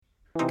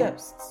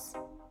Ghosts,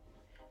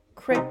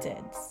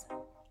 cryptids,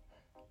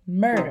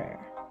 murder,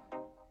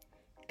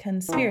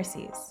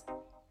 conspiracies,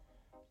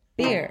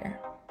 beer.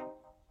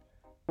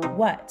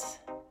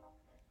 What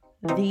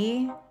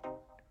the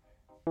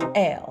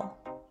ale?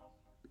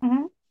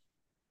 Mhm.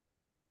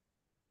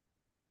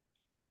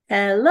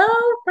 Hello,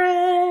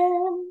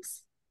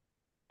 friends.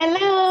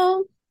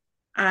 Hello,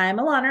 I'm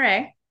Alana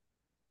Ray,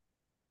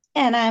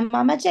 and I'm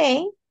Mama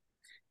J.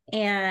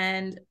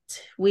 and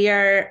we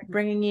are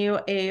bringing you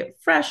a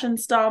fresh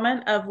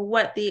installment of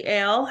What the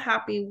Ale.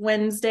 Happy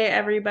Wednesday,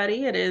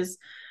 everybody. It is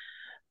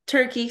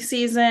turkey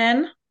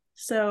season,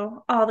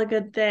 so all the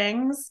good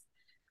things.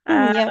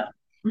 Uh, Yep.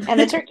 And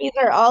the turkeys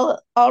are all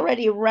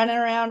already running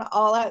around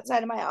all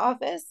outside of my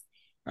office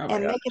oh my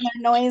and God. making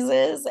their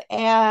noises.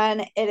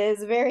 And it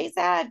is very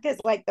sad because,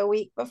 like, the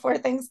week before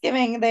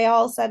Thanksgiving, they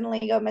all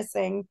suddenly go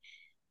missing.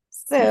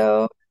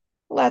 So,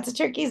 lots of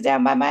turkeys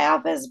down by my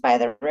office by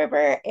the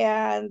river,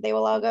 and they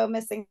will all go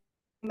missing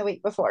the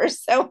week before.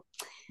 So,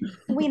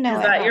 we know Is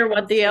it that your What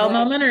happens the to Ale the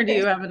moment, or do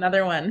you have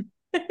another one?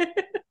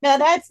 No,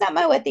 that's not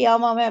my with the L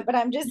moment, but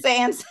I'm just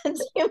saying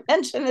since you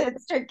mentioned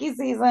it's turkey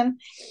season.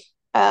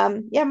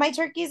 Yeah, my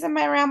turkeys in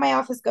my around my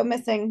office go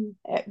missing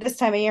at this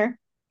time of year.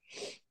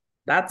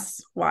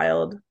 That's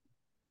wild.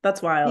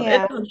 That's wild. It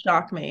Yeah. doesn't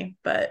shock me,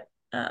 but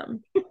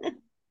um, it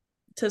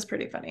is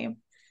pretty funny.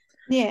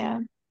 Yeah.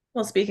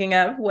 Well, speaking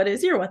of, what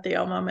is your What the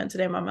Ale moment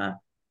today, Mama?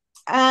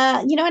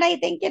 You know what I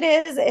think it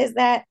is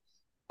that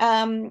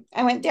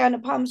I went down to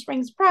Palm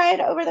Springs Pride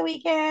over the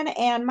weekend,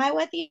 and my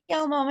what the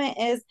L moment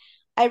is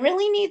I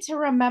really need to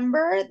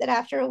remember that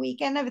after a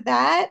weekend of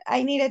that,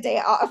 I need a day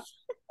off.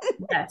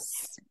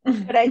 Yes.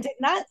 But I did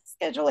not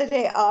schedule a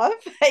day off.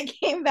 I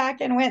came back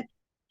and went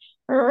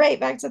right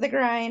back to the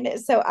grind.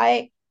 So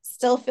I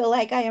still feel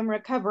like I am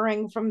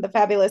recovering from the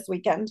fabulous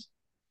weekend.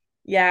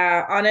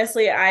 Yeah,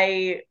 honestly,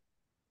 I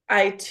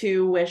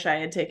too wish I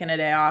had taken a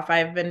day off.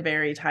 I've been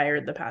very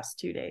tired the past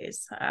 2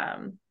 days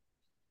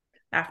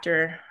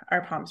after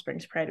our Palm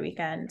Springs Pride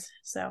weekend.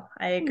 So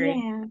I agree.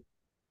 Yeah.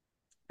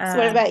 So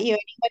what Um, about you?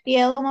 Any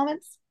happy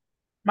moments?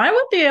 my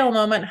What the Ale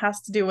moment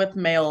has to do with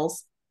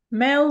males,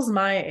 males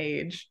my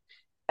age.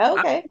 I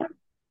Okay.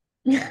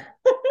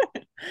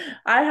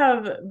 I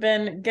have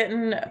been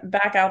getting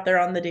back out there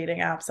on the dating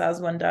apps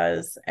as one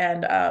does.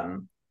 And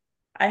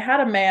I had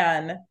a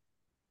man,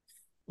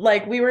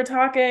 like we had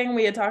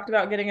talked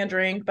about getting a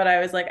drink, but I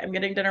was like, I'm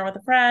getting dinner with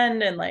a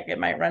friend and like it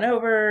might run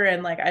over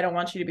and like I don't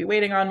want you to be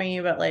waiting on me,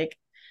 but like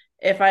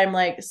if I'm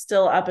like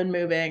still up and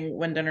moving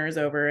when dinner is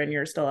over and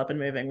you're still up and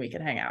moving, we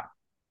can hang out.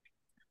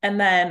 And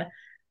then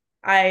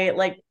I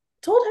like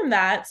told him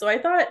that. So I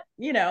thought,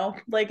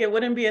 like it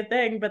wouldn't be a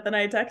thing. But then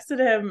I texted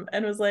him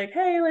and was like,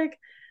 hey, like,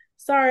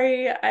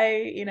 sorry,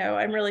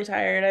 I'm really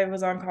tired. I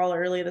was on call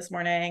early this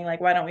morning.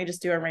 Like, why don't we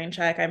just do a rain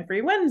check? I'm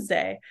free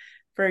Wednesday,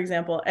 for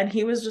example. And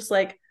he was just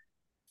like,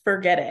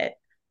 forget it.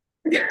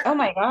 Oh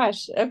my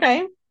gosh.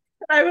 Okay.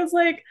 I was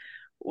like,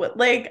 what,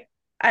 like,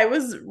 I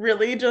was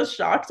really just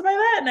shocked by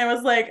that. And I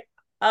was like,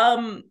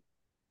 um,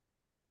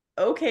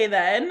 okay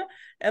then.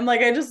 And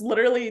like I just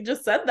literally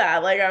just said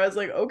that. Like I was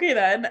like, okay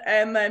then.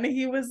 And then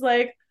he was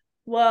like,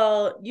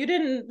 well, you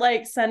didn't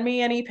like send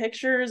me any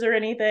pictures or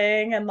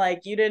anything. And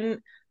like you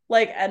didn't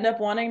like end up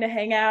wanting to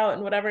hang out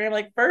and whatever. And I'm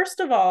like, first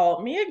of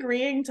all, me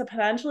agreeing to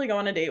potentially go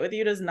on a date with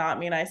you does not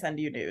mean I send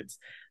you nudes.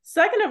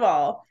 Second of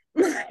all,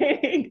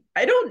 like,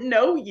 I don't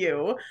know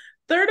you.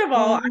 Third of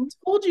all, I Mhm.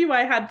 told you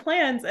I had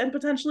plans and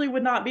potentially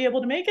would not be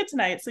able to make it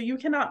tonight. So you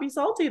cannot be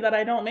salty that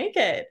I don't make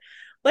it.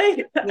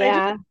 Like, I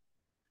just Yeah.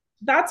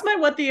 that's my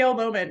what the ale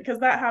moment because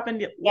that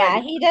happened like Yeah.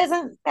 He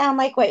doesn't sound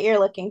like what you're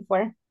looking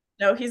for.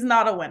 no, he's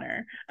not a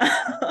winner.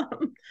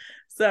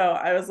 So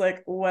I was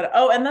like, what?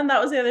 Oh, and then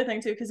that was the other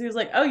thing too, because he was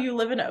like, oh, you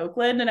live in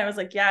Oakland, and I was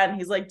like, yeah, and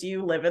he's like, do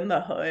you live in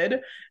the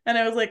hood? And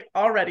I was like,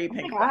 already Oh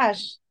my pink flag.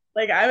 gosh.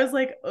 Like I was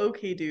like,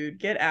 okay, dude,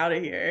 get out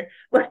of here.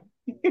 Like,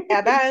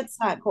 Yeah, that's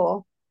not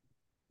cool.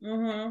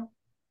 mm-hmm.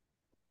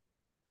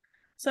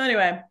 So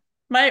anyway,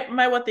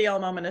 my what the ale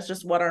moment is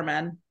just what are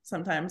men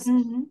sometimes,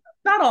 Hmm.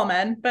 not all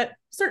men, but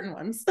certain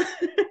ones.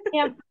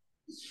 Yep.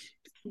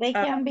 They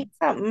uh, can be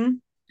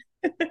something.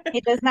 He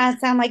does not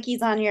sound like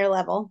he's on your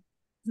level.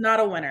 not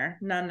a winner.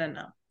 No, no,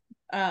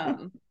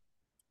 no.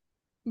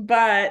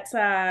 But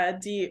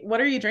what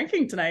are you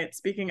drinking tonight?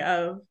 Speaking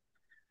of,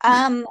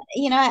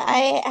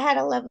 I had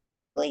a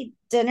lovely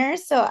dinner,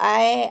 so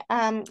I'm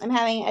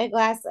having a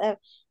glass of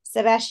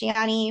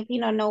Sebastiani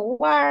Pinot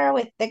Noir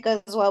with that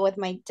goes well with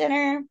my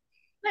dinner.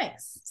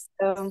 nice.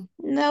 So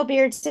no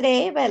beer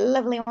today, but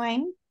lovely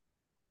wine.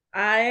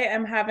 I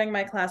am having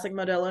my classic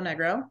Modelo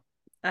Negro,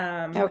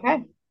 um,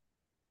 Okay,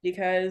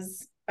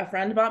 because a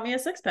friend bought me a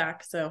six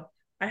pack, so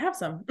I have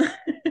some.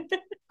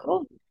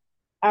 cool.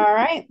 All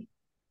right.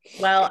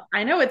 Well,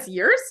 I know it's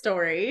your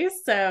story,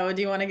 so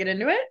do you want to get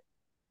into it?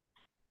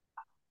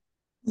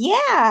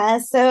 Yeah.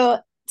 So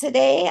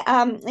today,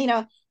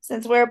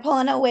 since we're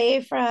pulling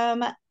away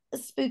from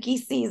spooky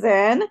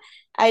season,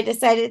 I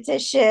decided to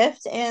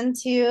shift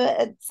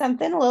into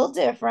something a little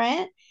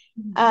different.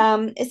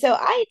 Mhm. So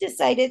I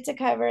decided to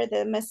cover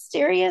the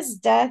mysterious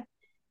death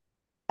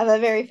of a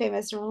very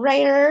famous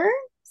writer,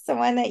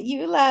 someone that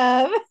you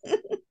love,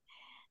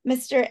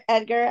 Mr.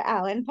 Edgar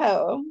Allan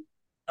Poe.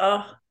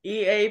 Oh,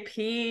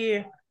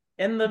 EAP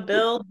in the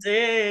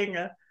building.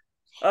 And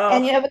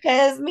Oh,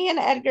 because me and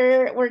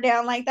Edgar were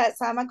down like that,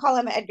 so I'm gonna call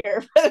him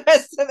Edgar for the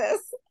rest of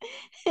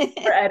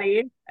or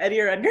this.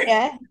 Eddie or Edgar.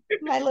 Yeah,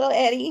 my little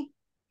Eddie.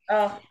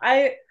 Oh,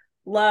 I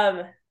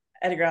love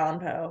Edgar Allan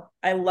Poe.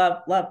 I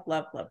love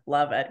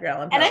Edgar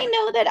Allan And Poe. I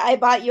know that I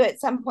bought you at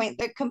some point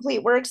the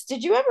complete works.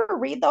 Did you ever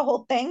read the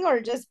whole thing or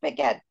just pick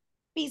at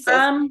pieces?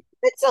 Um,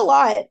 It's a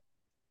lot.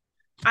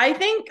 I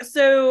think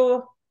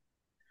so.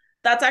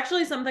 That's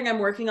actually something I'm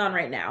working on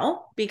right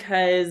now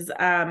because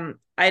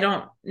I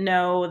don't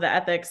know the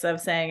ethics of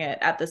saying it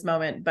at this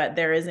moment, but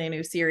there is a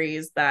new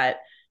series that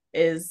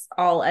is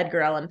all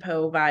Edgar Allan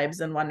Poe vibes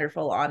and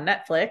wonderful on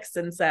Netflix.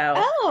 And so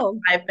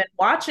Oh, I've been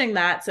watching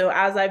that. So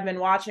as I've been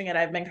watching it,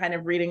 I've been kind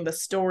of reading the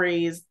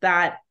stories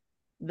that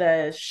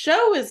the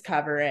show is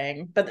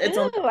covering, but it's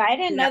only ooh, I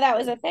didn't know that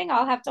was Netflix. a thing.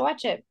 I'll have to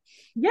watch it.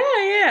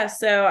 Yeah.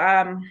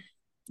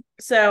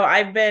 So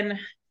I've been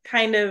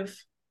kind of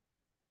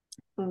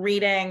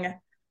reading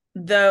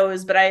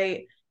those, but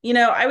I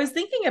was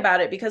thinking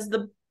about it because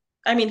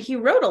he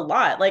wrote a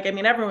lot. Like, I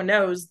mean, everyone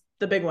knows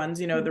the big ones,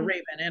 The Mhm.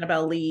 Raven,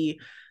 Annabelle Lee,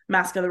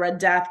 Mask of the Red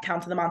Death,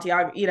 Count of the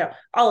Montiago,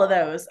 all of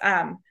those.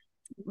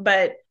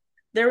 But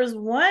there was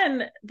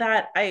one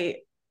that I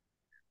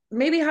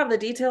maybe have the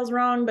details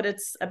wrong, but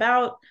it's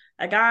about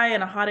a guy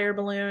in a hot air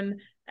balloon,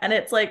 and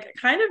it's like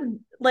kind of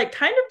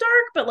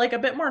dark, but like a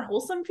bit more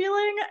wholesome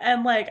feeling.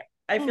 And like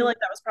I feel Mm, like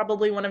that was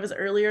probably one of his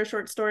earlier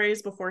short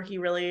stories before he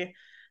really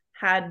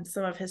had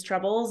some of his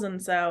troubles.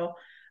 And so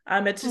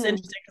it's just mm.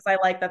 interesting because I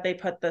like that they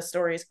put the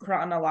stories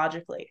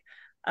chronologically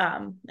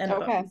in the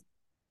book. Okay.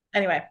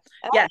 Anyway,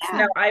 Oh, yes,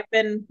 no, yeah. I've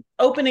been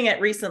opening it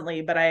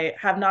recently, but I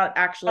have not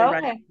actually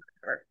read Okay.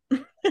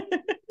 it.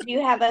 Do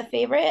you have a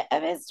favorite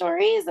of his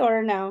stories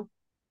or no?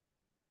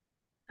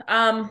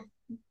 um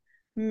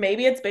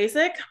Maybe it's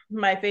basic.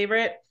 My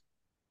favorite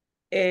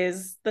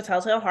is The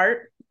Telltale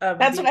Heart of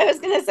That's what the I was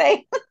gonna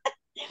say.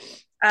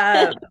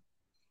 uh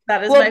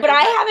that is Well, my but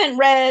I favorite. haven't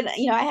read,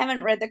 I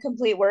haven't read the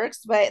complete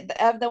works, but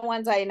of the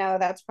ones I know,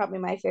 that's probably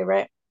my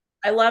favorite.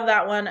 I love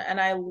that one, and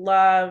I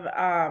love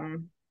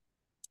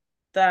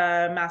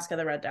the Mask of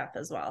the Red Death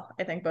as well.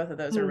 I think both of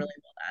those are Mm. really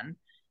well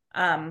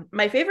done.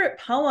 My favorite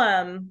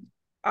poem,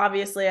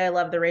 obviously I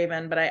love The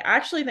Raven, but I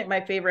actually think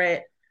my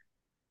favorite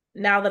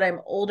now that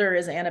I'm older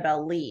is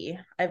Annabelle Lee.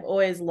 I've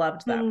always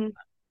loved that. Mm.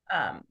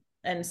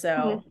 And Mm.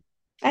 so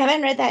I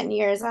haven't read that in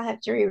years. I'll have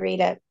to reread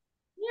it.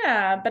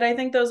 yeah, but I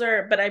think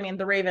but I mean,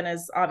 The Raven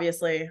is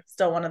obviously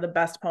still one of the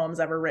best poems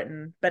ever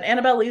written, but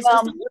Annabelle Lee's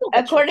just a Well, little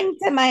bit tricky. according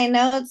to my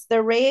notes,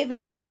 The Raven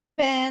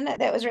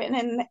that was written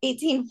in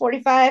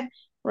 1845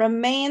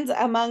 remains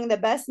among the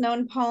best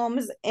known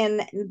poems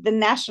in the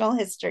national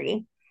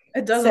history.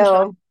 It doesn't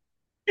shock. So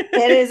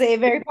it is a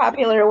very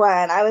popular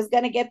one. I was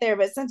going to get there,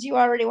 but since you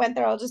already went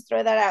there, I'll just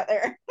throw that out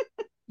there.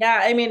 Yeah,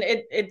 I mean,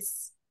 it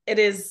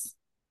is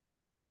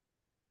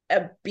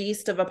a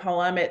beast of a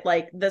poem. It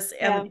like this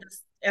and Yeah.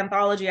 this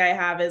anthology I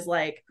have is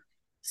like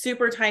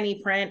super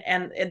tiny print,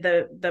 and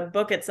the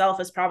book itself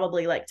is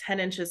probably like 10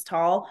 inches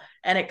tall,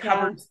 and it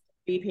Yeah. covers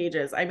 3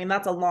 pages. I mean,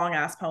 that's a long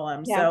ass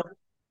poem. Yeah. So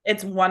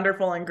it's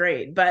wonderful and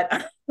great.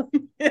 But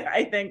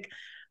I think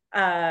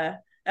uh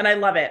and I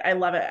love it. I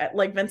love it.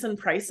 Like Vincent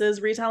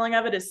Price's retelling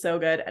of it is so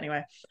good.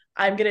 Anyway,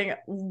 I'm getting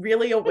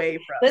really away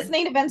from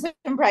Listening to Vincent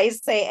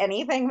Price say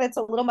anything that's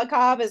a little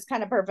macabre is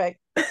kind of perfect.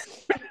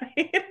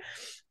 right?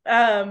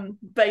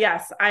 But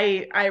yes,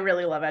 I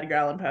really love Edgar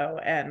Allan Poe,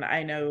 and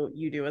I know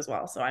you do as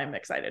well. So I'm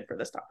excited for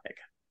this topic.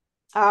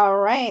 All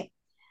right.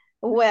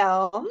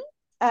 Well,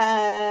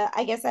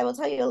 I guess I will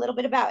tell you a little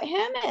bit about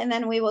him and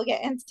then we will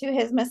get into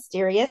his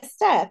mysterious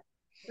stuff.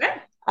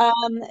 Okay.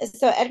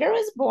 So Edgar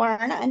was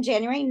born on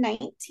January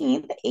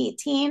 19th,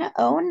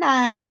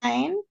 1809.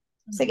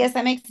 So I Mhm. guess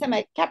that makes him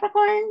a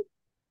Capricorn.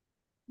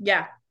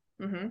 Yeah.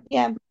 Hmm.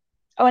 Yeah.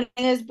 Oh, and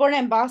he was born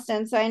in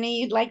Boston, so I knew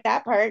you'd like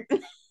that part.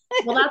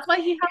 Well, that's why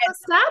he has a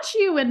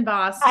statue in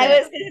I Boston.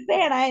 was going to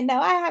say, and I know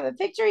I have a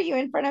picture of you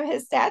in front of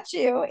his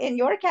statue in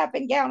your cap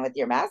and gown with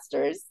your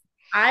masters.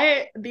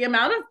 The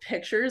amount of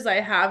pictures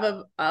I have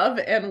of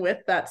and with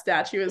that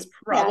statue is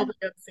Yeah. probably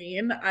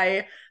obscene.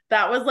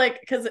 That was like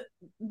because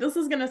this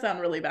is gonna sound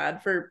really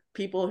bad for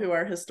people who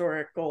are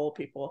historical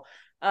people.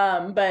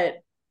 But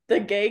the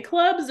gay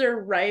clubs are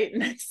right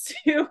next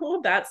to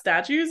that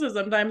statue. So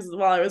sometimes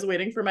while I was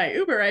waiting for my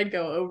Uber, I'd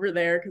go over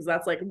there because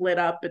that's like lit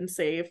up and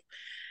safe.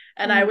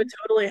 And I would Mm.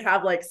 totally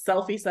have like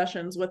selfie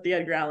sessions with the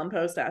Edgar Allan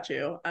Poe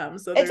statue.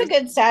 So It's a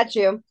good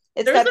statue.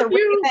 It's there's got a the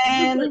few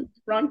just like raven.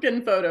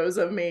 drunken photos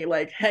of me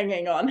like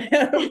hanging on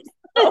him.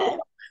 So,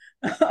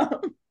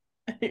 um,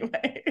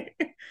 anyway.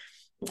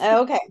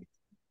 Okay.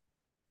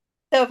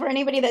 So, for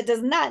anybody that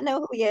does not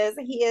know who he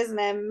is an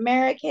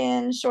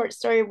American short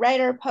story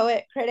writer,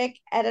 poet, critic,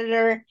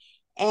 editor,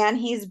 and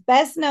he's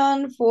best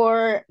known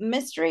for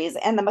Mysteries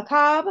and the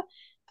Macabre.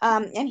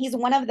 And he's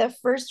one of the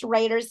first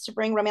writers to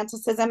bring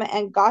romanticism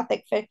and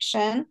gothic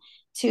fiction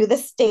to the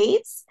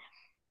States.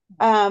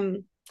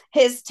 Um,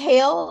 His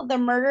tale, The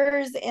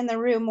Murders in the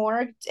Rue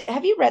Morgue.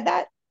 Have you read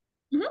that?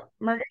 Mhm.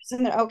 Murders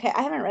in the, okay,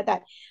 I haven't read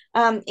that.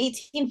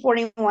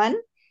 1841.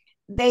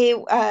 They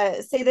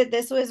say that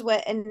this was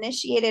what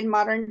initiated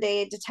modern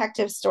day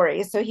detective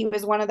stories. So he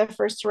was one of the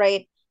first to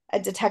write a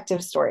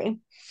detective story.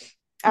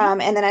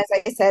 Mhm. And then, as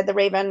I said, The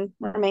Raven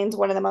remains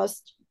one of the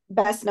most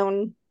best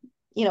known,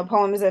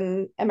 poems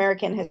in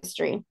American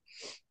history.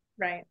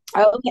 Right.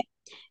 Okay.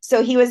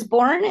 So he was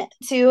born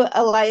to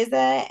Eliza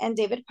and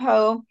David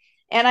Poe.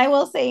 And I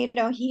will say,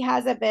 he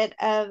has a bit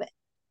of,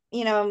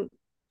 you know,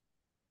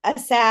 a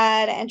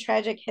sad and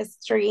tragic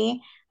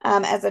history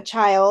as a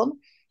child.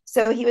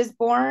 So he was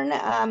born,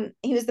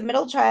 he was the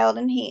middle child,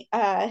 and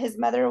his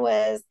mother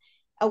was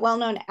a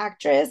well-known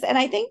actress. And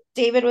I think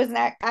David was an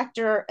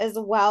actor as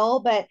well,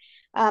 but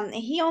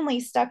he only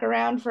stuck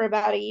around for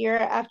about a year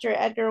after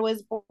Edgar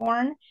was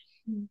born.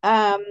 Mhm.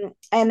 Um,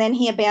 and then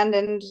he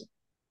abandoned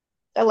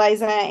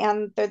Eliza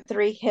and the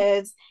three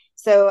kids.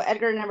 So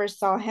Edgar never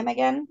saw him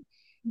again.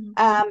 Mhm.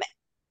 Um,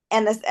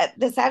 and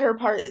the sadder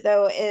part,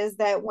 though, is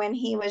that when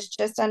he was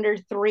just under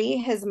 3,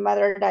 his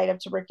mother died of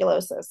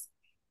tuberculosis.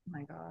 Oh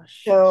my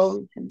gosh.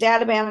 So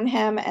dad abandoned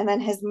him, and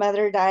then his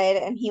mother died,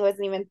 and he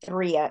wasn't even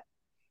 3 yet.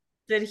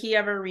 Did he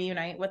ever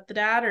reunite with the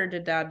dad, or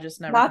did dad just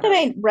never Not come? that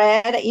I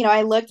read,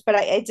 I looked, but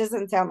it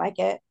doesn't sound like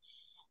it.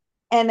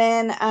 And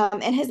then,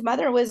 and his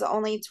mother was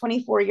only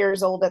 24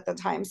 years old at the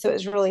time, so it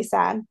was really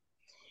sad.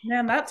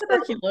 Man, that So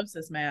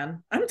tuberculosis,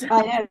 man. I'm I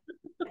telling know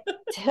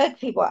took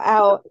people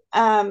out.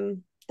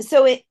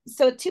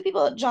 So two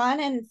people, John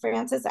and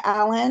Francis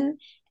Allen,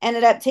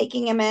 ended up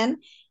taking him in.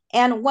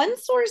 And one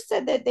source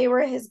said that they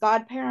were his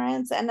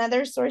godparents.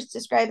 Another source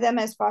described them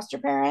as foster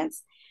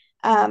parents.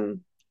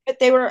 you. But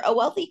they were a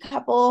wealthy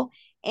couple,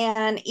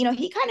 and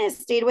he kind of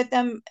stayed with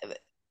them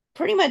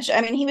pretty much.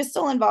 I mean, he was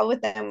still involved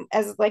with them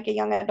as like a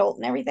young adult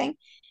and everything.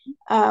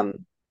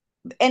 Um,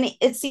 and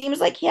it seems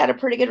like he had a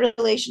pretty good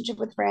relationship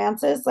with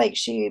Frances. Like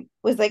she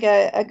was like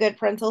a good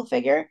parental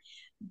figure,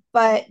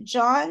 but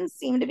John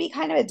seemed to be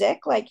kind of a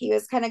dick. Like he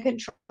was kind of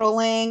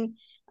controlling.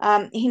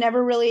 He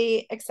never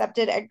really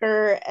accepted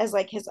Edgar as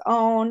like his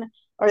own,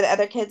 or the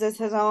other kids as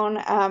his own.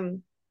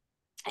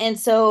 And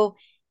so,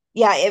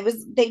 yeah,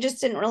 they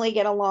just didn't really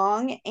get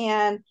along.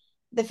 And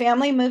the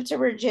family moved to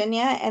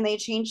Virginia, and they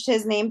changed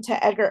his name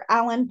to Edgar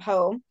Allan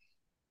Poe.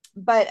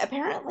 But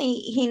apparently,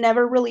 he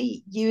never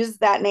really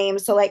used that name.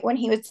 So, like when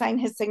he would sign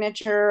his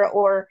signature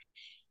or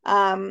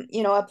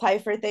apply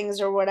for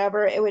things or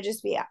whatever, it would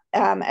just be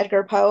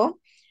Edgar Poe.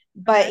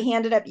 But Okay. he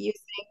ended up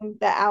using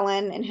the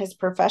Allen in his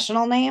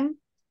professional name.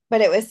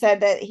 But it was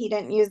said that he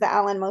didn't use the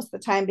Allen most of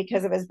the time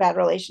because of his bad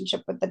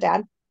relationship with the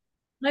dad.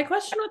 My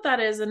question with that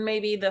is, and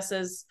maybe this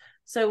is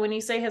so when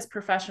you say his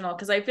professional,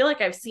 because I feel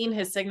like I've seen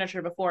his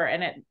signature before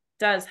and it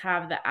does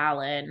have the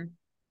Allen.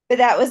 But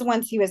that was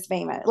once he was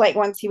famous, like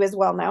once he was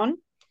well known.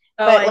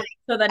 Oh, But I like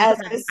so then he as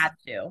kind a, of had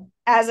to.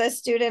 as a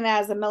student,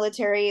 as a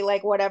military,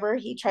 like whatever,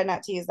 he tried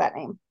not to use that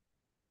name.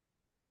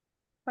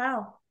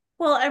 Wow.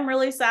 Well, I'm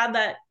really sad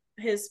that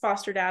his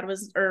foster dad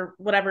was, or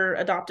whatever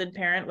adopted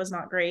parent was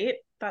not great.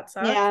 That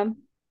sucks. Yeah.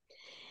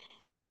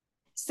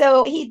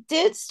 So he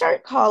did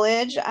start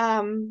college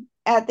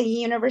at the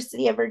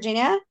University of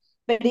Virginia,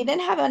 but he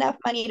didn't have enough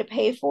money to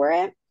pay for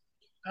it.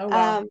 Oh,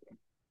 wow. Um,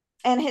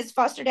 and his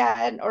foster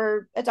dad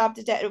or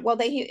adopted dad, well,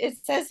 it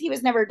says he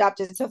was never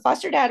adopted. So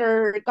foster dad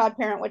or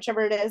godparent,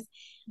 whichever it is,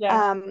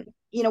 Yeah.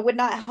 would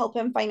not help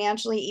him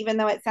financially, even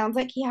though it sounds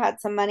like he had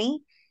some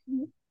money.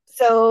 Mhm.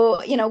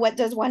 So, what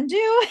does one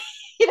do?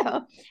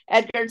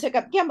 Edgar took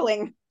up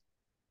gambling.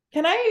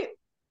 Can I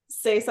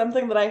say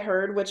something that I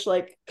heard, which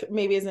like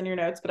maybe is in your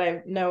notes, but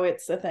I know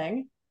it's a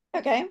thing?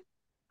 Okay.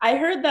 I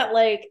heard that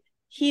like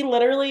he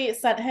literally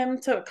sent him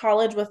to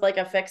college with like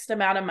a fixed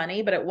amount of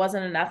money, but it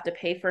wasn't enough to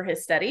pay for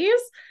his studies.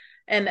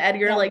 And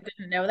Edgar Yeah. like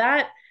didn't know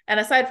that. And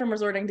aside from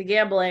resorting to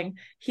gambling,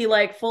 he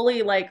like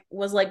fully like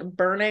was like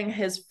burning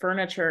his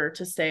furniture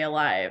to stay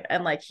alive.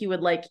 And like he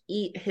would like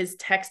eat his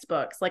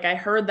textbooks. Like I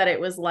heard that it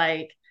was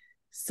like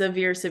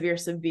severe, severe,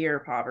 severe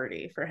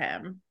poverty for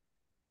him.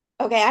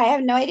 Okay. I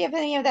have no idea if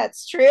any of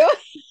that's true.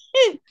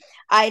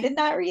 I did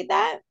not read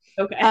that.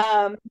 Okay.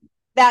 Um,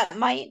 that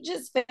might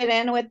just fit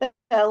in with the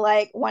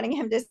like wanting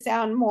him to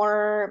sound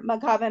more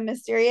macabre and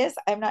mysterious.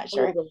 I'm not A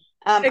sure. little.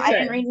 Um, It I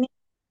didn't could. read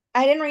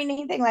I didn't read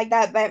anything like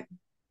that, but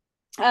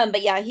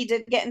yeah, he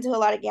did get into a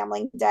lot of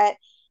gambling debt,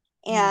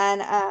 Mhm.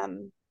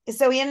 and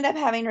so he ended up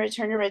having to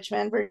return to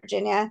Richmond,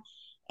 Virginia,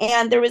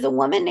 and there was a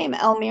woman named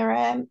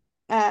Elmira,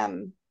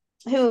 um,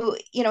 who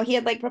he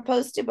had like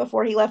proposed to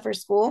before he left for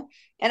school,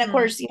 and of Mm.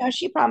 course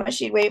she promised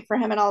she'd wait for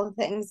him and all the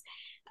things,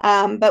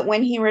 but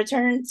when he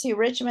returned to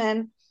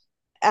Richmond,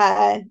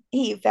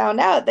 he found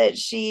out that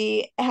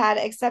she had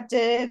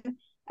accepted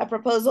a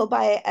proposal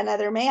by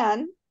another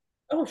man.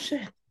 Oh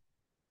shit.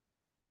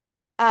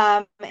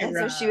 And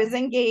so she was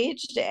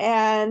engaged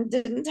and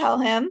didn't tell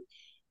him.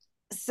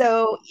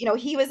 So,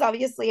 he was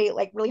obviously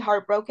like really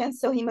heartbroken.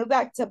 So he moved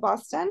back to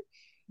Boston.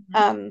 Mhm.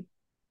 Um,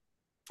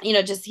 he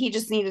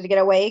just needed to get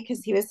away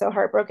because he was so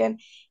heartbroken.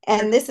 Sure.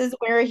 And this is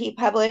where he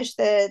published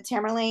the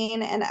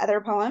Tamerlane and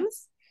other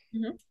poems.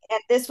 Mhm.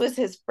 And this was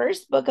his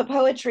first book of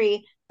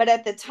poetry, but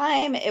at the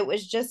time it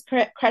was just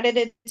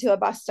credited to a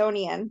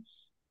Bostonian,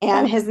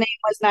 and his name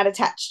was not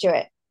attached to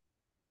it.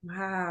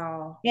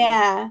 Wow.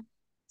 Yeah.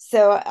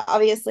 So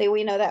obviously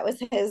we know that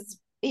was his,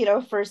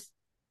 first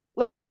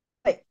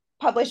like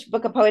published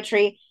book of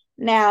poetry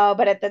now,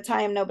 but at the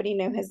time nobody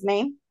knew his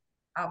name.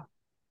 Wow.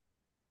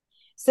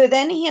 So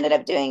then he ended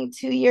up doing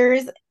 2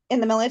 years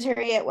in the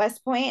military at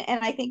West Point,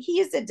 and I think he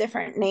used a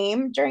different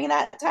name during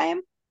that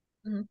time.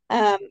 Mhm.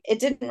 It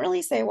didn't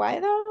really say why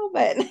though,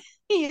 but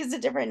he used a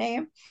different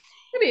name.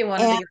 Maybe you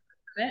wanted to And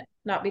get it,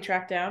 not be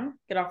tracked down,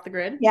 get off the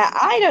grid. yeah,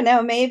 I don't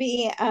know,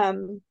 maybe.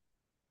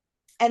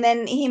 And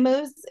then he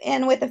moves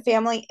in with a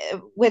family,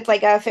 with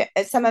like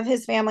some of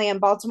his family in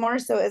Baltimore.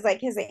 So it was like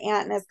his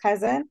aunt and his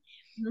cousin.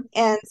 Mhm.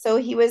 And so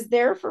he was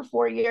there for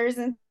 4 years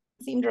and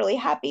seemed really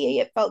happy.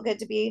 It felt good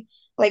to be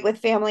like with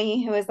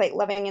family who is like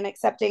loving and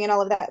accepting and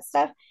all of that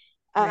stuff.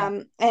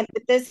 Right. And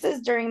this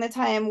is during the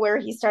time where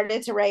he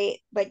started to write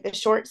like the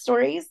short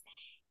stories,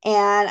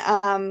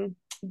 and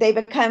they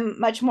become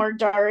much more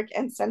dark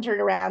and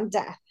centered around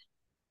death.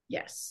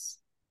 Yes.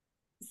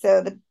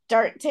 So the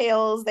dark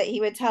tales that he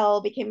would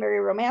tell became very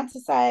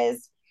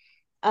romanticized.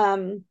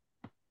 Um,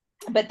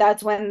 but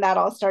that's when that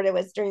all started,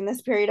 was during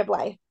this period of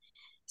life.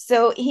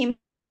 So he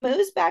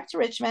moves back to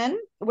Richmond,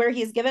 where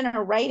he's given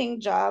a writing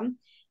job,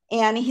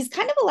 and he's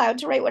kind of allowed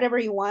to write whatever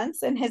he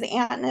wants. And his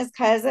aunt and his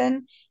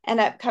cousin end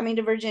up coming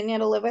to Virginia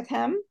to live with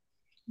him.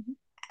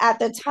 At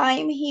the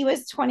time, he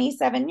was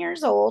 27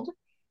 years old,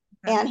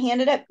 Okay. and he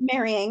ended up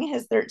marrying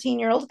his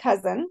 13-year-old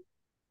cousin.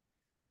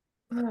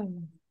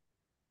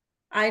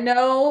 I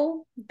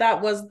know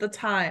that was the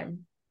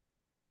time,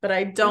 but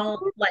I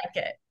don't like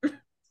it.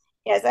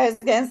 Yes, I was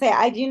going to say,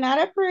 I do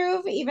not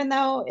approve, even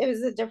though it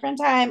was a different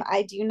time.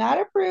 I do not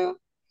approve.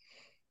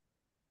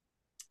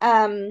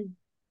 Um,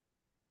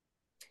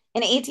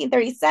 in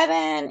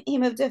 1837, he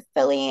moved to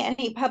Philly and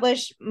he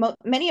published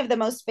many of the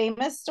most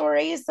famous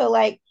stories. So,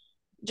 like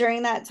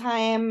during that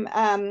time,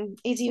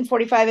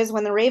 1845 is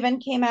when The Raven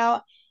came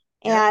out.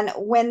 Yep. And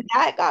when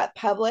that got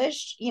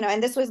published,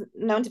 and this was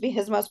known to be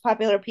his most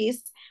popular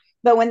piece,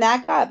 but when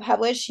that got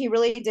published, he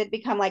really did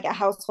become like a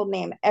household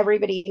name.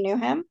 Everybody knew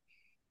him.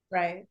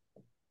 Right.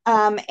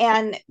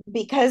 And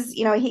because,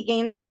 he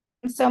gained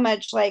so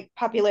much like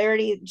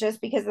popularity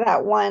just because of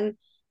that one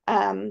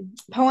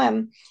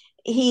poem,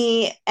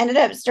 he ended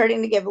up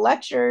starting to give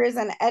lectures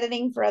and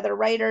editing for other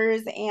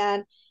writers.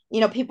 And,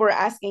 people were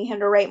asking him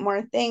to write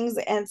more things.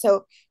 And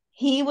so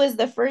he was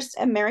the first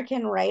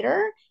American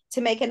writer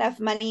to make enough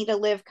money to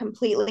live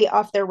completely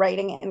off their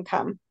writing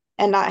income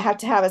and not have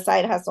to have a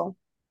side hustle.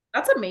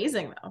 That's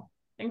amazing though.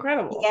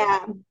 Incredible.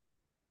 Yeah.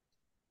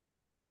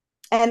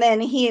 And then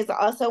he is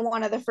also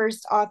one of the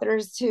first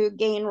authors to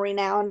gain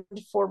renown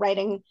for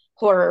writing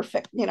horror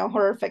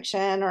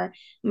fiction or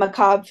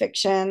macabre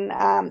fiction.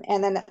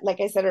 And then, like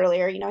I said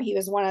earlier, he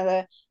was one of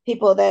the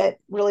people that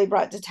really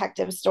brought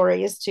detective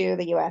stories to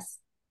the U.S.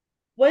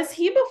 Was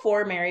he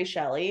before Mary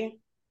Shelley?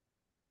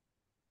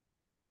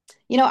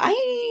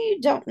 I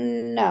don't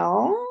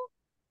know.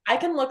 I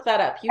can look that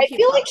up. You I keep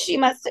feel talking. like she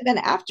must have been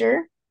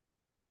after,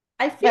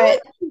 I feel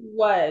like but he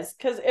was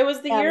because it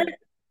was the year. um,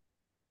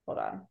 Hold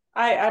on.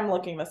 I'm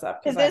looking this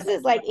up because because I'm this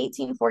is like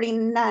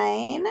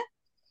 1849.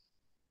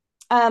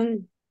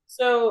 Um,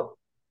 so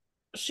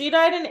she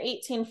died in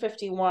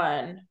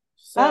 1851.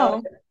 So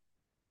oh,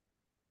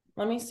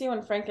 let me see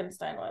when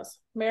Frankenstein was.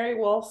 Mary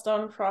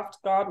Wollstonecraft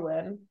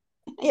Godwin.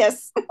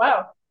 yes,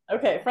 Wow.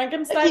 Okay.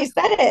 Frankenstein you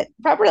said it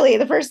properly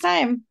the first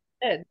time.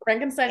 did.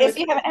 Frankenstein I was guess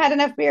you haven't had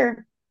enough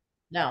beer.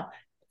 no.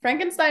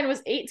 Frankenstein was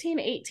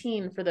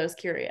 1818 for those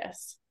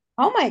curious.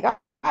 Oh my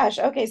gosh.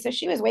 Okay, so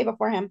she was way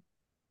before him.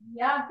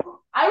 Yeah.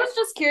 I was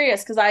just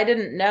curious because I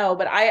didn't know,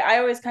 but I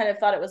always kind of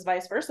thought it was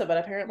vice versa, but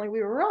apparently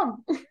we were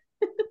wrong.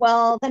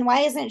 Well, then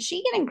why isn't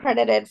she getting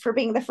credited for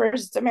being the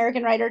first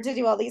American writer to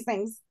do all these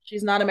things?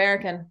 She's not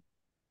American.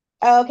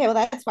 Oh, okay, well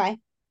that's why.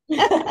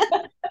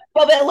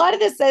 Well, but a lot of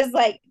this says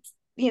like,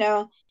 you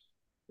know,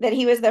 that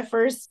he was the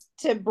first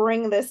to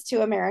bring this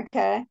to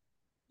America.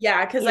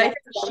 Yeah, because You I know,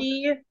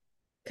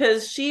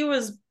 think she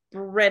was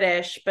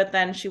British, but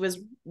then she was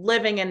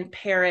living in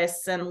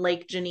Paris and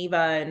Lake Geneva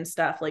and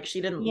stuff. Like she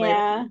didn't live,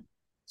 yeah.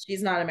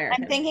 she's not I'm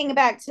American. thinking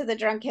back to the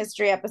drunk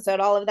history episode,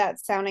 all of that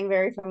sounding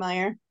very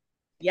familiar.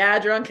 Yeah,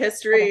 drunk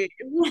history.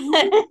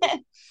 Okay.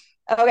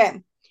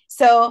 Okay.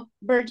 So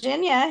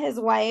Virginia, his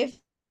wife,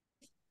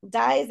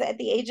 dies at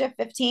the age of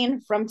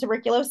 15 from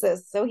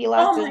tuberculosis. So he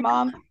lost Oh his my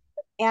God, mom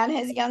and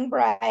his young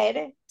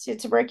bride to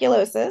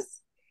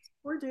tuberculosis.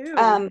 poor dude.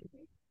 Um,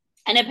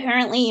 and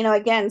apparently,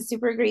 again,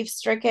 super grief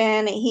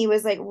stricken. He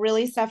was like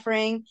really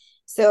suffering.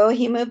 So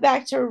he moved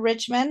back to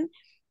Richmond,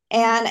 Mhm.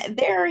 and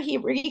there he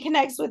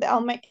reconnects with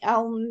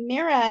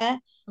Elmira,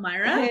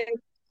 Myra?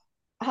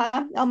 who,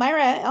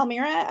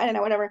 Elmira, I don't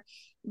know, whatever.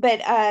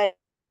 But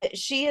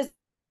she is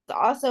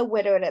also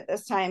widowed at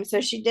this time. So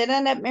she did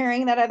end up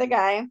marrying that other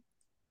guy,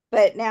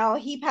 but now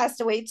he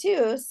passed away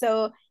too.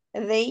 So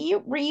they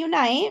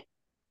reunite,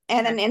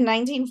 and Okay. then in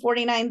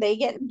 1949 they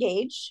get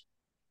engaged.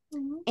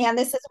 Mhm. And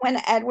this is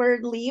when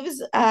Edward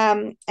leaves,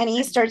 and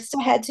he starts to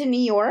head to New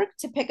York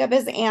to pick up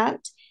his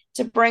aunt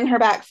to bring her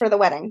back for the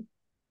wedding.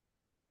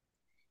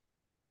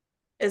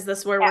 Is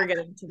this where we're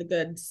getting to the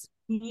goods?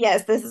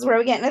 Yes, this is where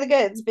we get into the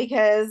goods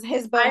because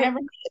his boat I never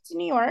made it to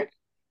New York.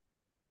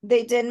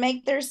 They did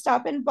make their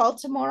stop in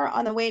Baltimore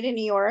on the way to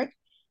New York,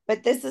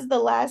 but this is the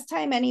last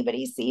time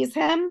anybody sees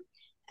him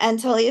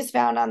until he is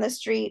found on the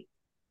street,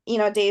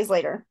 days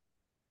later.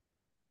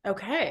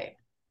 Okay.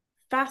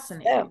 So,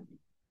 Fascinating.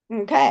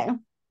 okay.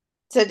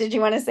 So, did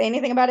you want to say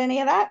anything about any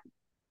of that?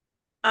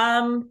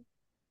 Um,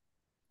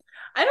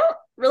 I don't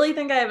really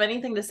think I have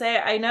anything to say.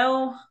 I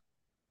know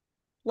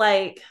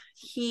like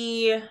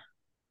he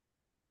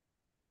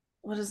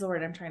what is the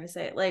word I'm trying to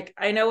say? Like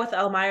I know with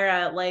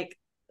Elmira, like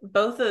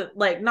both of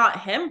like not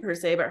him per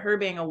se, but her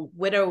being a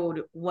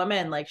widowed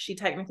woman, like she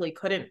technically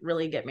couldn't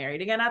really get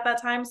married again at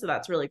that time. So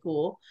that's really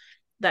cool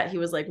that he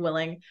was like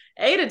willing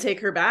A to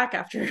take her back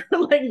after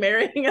like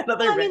marrying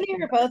another Well, I rich mean, they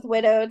man. were both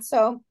widowed.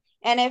 So,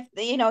 and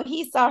if,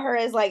 he saw her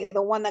as like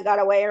the one that got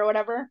away or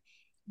whatever,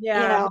 you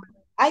Yeah, know,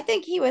 I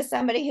think he was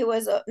somebody who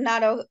was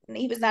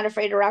he was not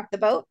afraid to rock the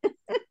boat.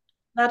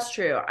 that's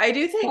true. I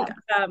do think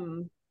Yeah.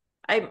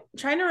 I'm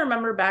trying to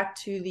remember back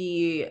to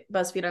the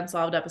BuzzFeed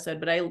Unsolved episode,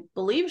 but I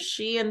believe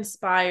she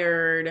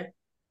inspired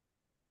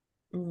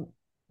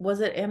was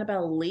it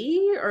Annabelle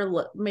Lee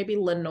or maybe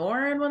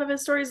Lenore in one of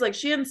his stories? Like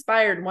she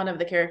inspired one of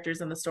the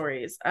characters in the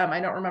stories. I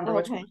don't remember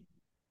which one, Okay.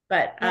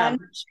 but Yeah, I'm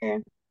not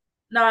sure.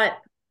 not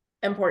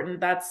important.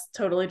 That's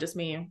totally just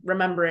me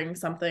remembering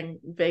something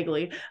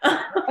vaguely.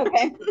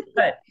 Okay.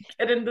 But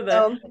get into the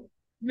So,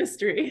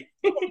 mystery.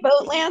 his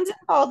boat lands in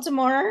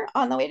Baltimore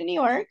on the way to New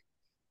York.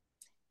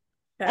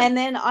 Okay. And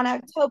then on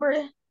October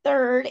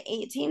 3rd,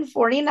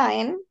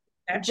 1849,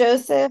 Okay.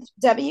 Joseph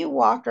W.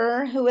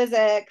 Walker, who was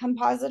a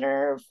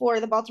compositor for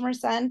the Baltimore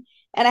Sun,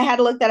 and I had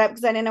to look that up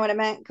because I didn't know what it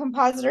meant.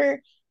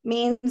 Compositor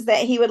means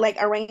that he would like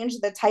arrange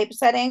the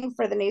typesetting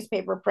for the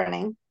newspaper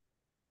printing.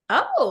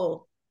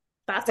 Oh,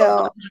 that's a fun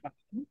So,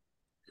 one.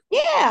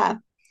 yeah.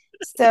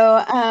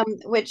 So,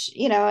 which,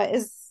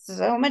 is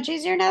so much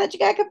easier now that you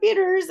got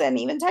computers, and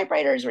even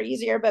typewriters were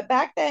easier. But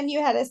back then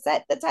you had to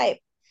set the type.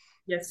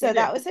 Yes, you So do.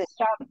 that was his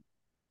job.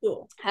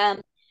 Cool.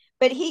 Um,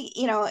 but he,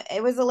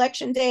 it was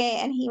election day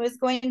and he was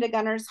going to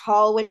Gunners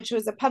Hall, which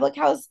was a public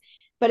house,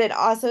 but it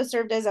also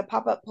served as a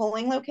pop up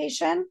polling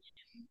location.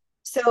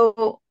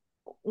 So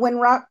when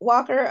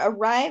Walker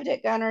arrived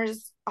at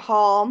Gunners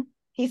Hall,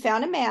 he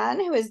found a man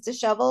who was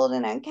disheveled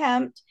and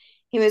unkempt.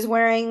 He was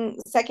wearing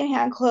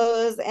secondhand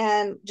clothes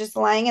and just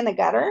lying in the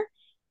gutter.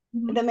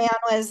 Mhm. The man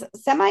was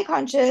semi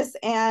conscious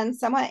and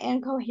somewhat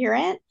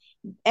incoherent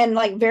and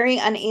like very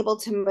unable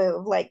to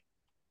move, like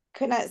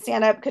could not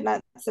stand up, could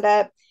not sit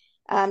up,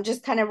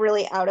 just kind of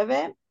really out of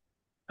it.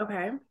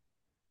 Okay.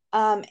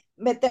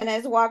 But then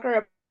as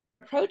Walker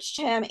approached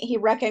him, he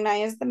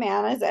recognized the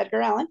man as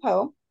Edgar Allan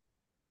Poe.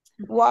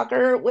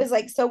 Walker was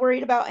like so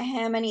worried about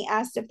him and he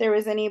asked if there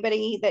was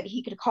anybody that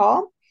he could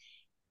call.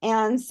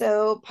 And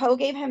so Poe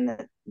gave him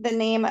the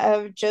name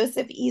of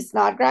Joseph E.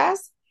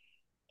 Snodgrass.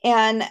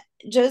 And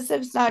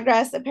Joseph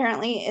Snodgrass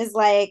apparently is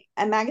like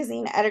a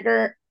magazine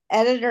editor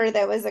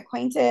that was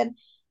acquainted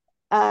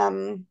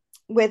um,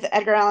 with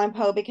Edgar Allan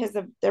Poe because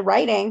of the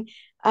writing.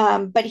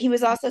 But he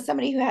was also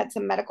somebody who had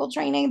some medical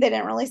training. They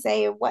didn't really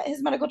say what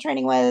his medical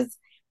training was.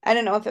 I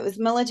don't know if it was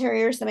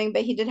military or something,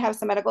 but he did have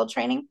some medical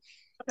training.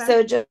 Okay.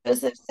 So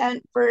Joseph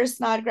sent for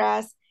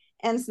Snodgrass,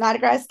 and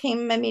Snodgrass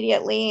came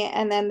immediately,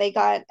 and then they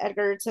got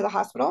Edgar to the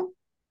hospital.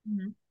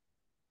 Mhm.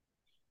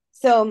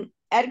 So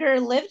Edgar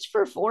lived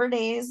for 4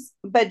 days,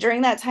 but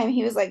during that time,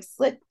 he was like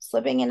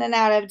slipping in and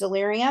out of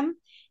delirium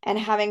and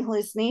having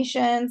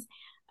hallucinations.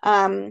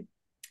 Um,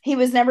 he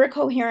was never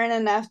coherent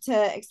enough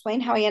to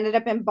explain how he ended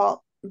up in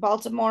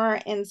Baltimore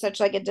in such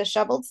like a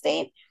disheveled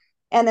state.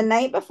 And the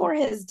night before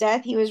his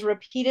death, he was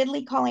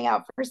repeatedly calling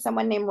out for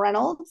someone named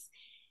Reynolds.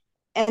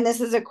 And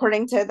this is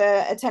according to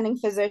the attending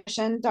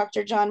physician,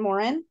 Dr. John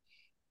Morin.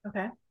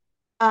 Okay.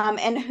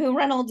 And who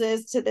Reynolds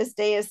is to this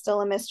day is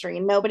still a mystery.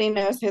 Nobody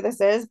knows who this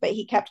is, but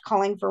he kept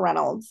calling for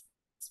Reynolds.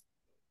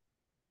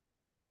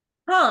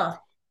 Huh.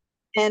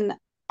 And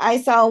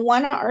I saw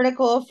one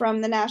article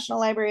from the National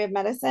Library of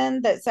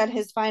Medicine that said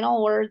his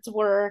final words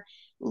were,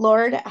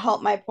 Lord,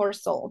 help my poor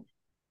soul.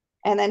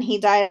 And then he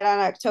died on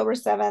October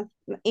 7th,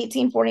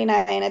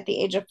 1849, at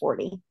the age of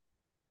 40.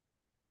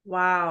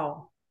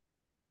 Wow.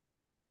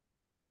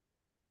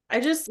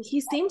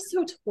 He seems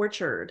so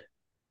tortured.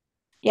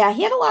 Yeah,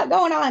 he had a lot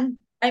going on.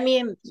 I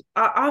mean,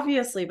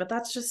 obviously, but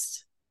that's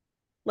just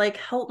like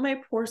help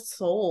my poor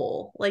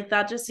soul. Like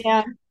that just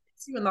Yeah.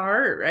 hits you in the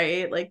heart,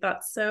 right? Like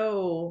that's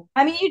so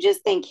I mean, you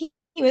just think he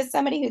was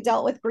somebody who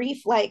dealt with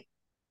grief like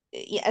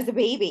as a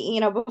baby,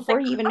 before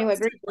like he even knew what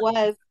grief constantly.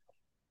 was.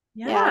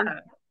 Yeah. Yeah.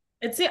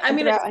 I And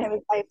mean, it's throughout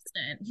his life.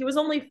 constant. He was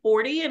only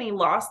 40 and he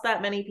lost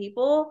that many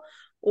people,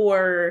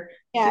 or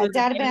he Yeah, was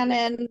dad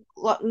abandoned.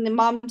 abandoned,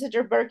 mom to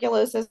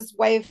tuberculosis,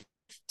 wife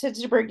to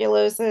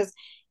tuberculosis,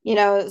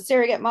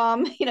 surrogate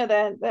mom,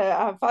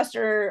 the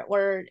foster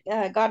or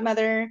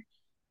godmother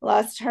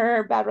lost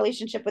her, bad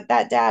relationship with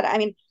that dad. I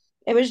mean,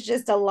 It was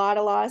just a lot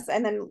of loss,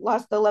 and then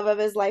lost the love of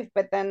his life,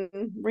 but then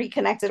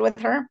reconnected with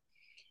her.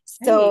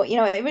 So, Right.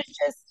 it was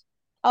just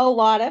a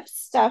lot of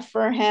stuff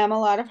for him, a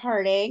lot of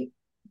heartache.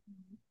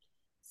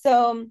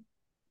 So,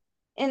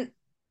 in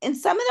in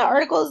some of the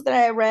articles that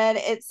I read,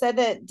 it said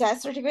that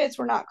death certificates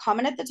were not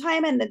common at the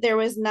time and that there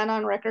was none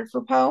on record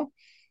for Poe.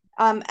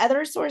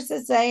 Other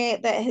sources say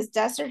that his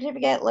death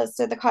certificate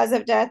listed the cause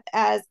of death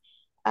as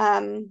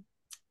um,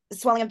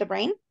 swelling of the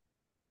brain,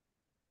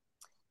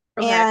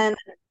 Okay. and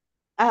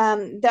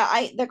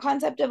the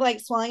concept of like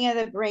swelling of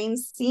the brain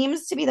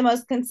seems to be the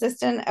most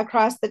consistent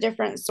across the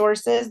different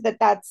sources.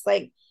 That's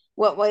like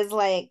what was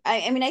like.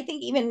 I mean, I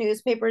think even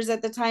newspapers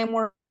at the time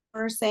were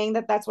saying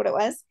that that's what it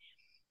was.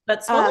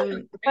 But swelling of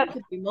the But brain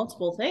could be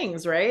multiple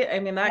things, right? I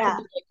mean, that could yeah,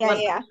 be like yeah,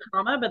 blunt yeah,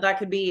 trauma, but that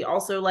could be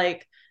also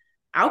like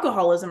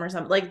alcoholism or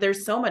something. Like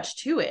there's so much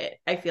to it,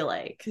 I feel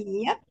like.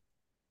 yep.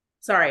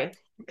 Sorry,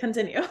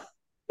 continue.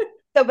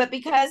 So, but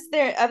because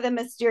there of the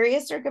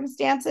mysterious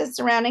circumstances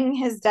surrounding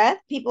his death,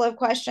 people have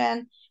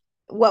questioned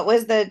what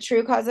was the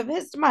true cause of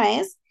his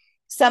demise.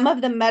 Some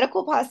of the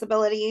medical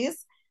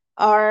possibilities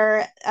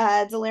are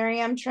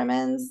delirium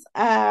tremens,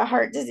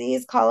 heart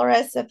disease,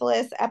 cholera,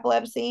 syphilis,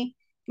 epilepsy,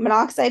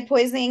 monoxide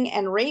poisoning,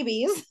 and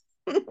rabies.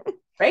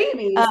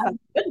 Rabies, my um,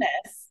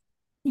 goodness.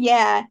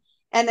 yeah.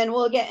 And then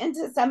we'll get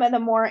into some of the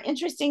more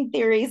interesting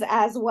theories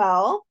as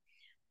well.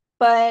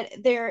 But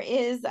there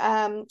is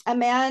a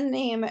man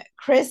named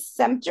Chris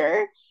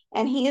Sempter,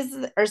 and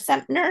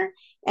Sempner,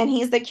 and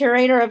he's the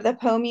curator of the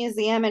Poe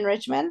Museum in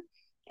Richmond.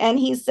 And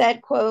he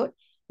said, "quote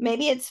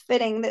Maybe it's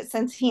fitting that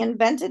since he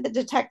invented the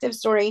detective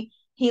story,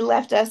 he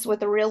left us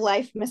with a real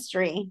life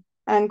mystery."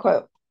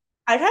 Unquote.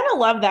 I kind of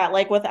love that,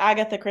 like with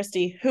Agatha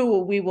Christie, who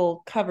we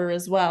will cover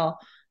as well.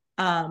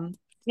 Um,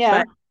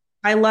 Yeah, but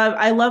I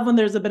love when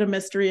there's a bit of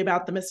mystery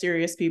about the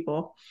mysterious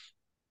people.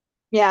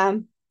 yeah.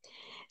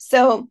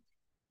 So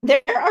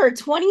there are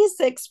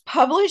 26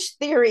 published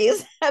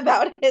theories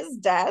about his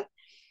death.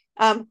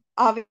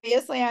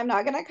 Obviously, I'm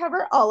not going to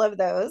cover all of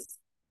those.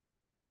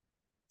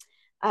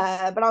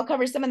 But I'll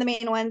cover some of the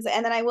main ones.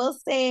 And then I will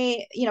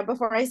say,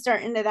 before I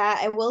start into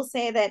that, I will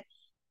say that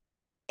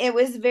it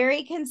was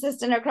very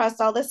consistent across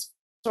all the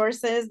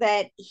sources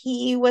that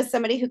he was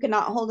somebody who could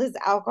not hold his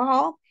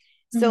alcohol.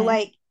 So, Mm-hmm.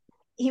 like,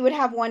 he would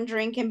have one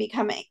drink and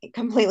become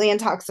completely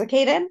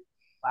intoxicated.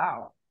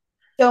 Wow.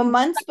 So,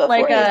 months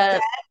Like before his a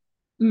death,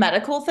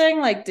 medical thing?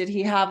 Like, did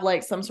he have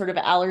like some sort of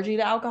allergy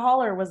to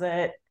alcohol or was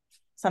it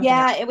something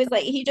else? yeah, it was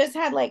like he just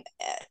had like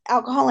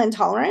alcohol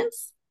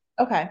intolerance.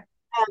 Okay.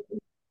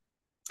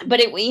 But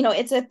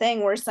it's a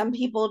thing where some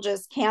people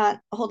just can't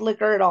hold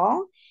liquor at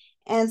all.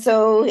 And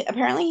so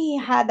apparently he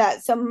had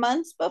that. So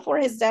months before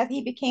his death,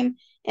 he became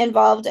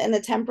involved in the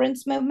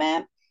temperance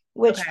movement,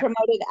 which Okay.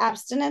 promoted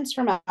abstinence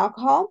from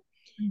alcohol.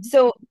 Mhm.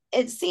 So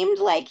it seemed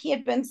like he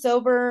had been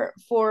sober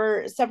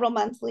for several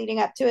months leading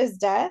up to his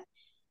death.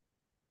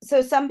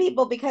 So some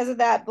people, because of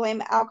that,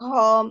 blame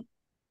alcohol,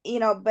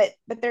 but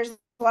there's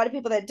a lot of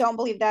people that don't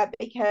believe that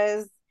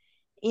because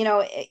you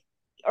know,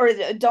 or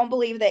don't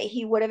believe that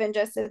he would have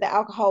ingested the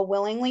alcohol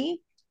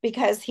willingly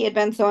because he had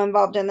been so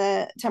involved in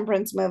the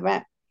temperance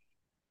movement.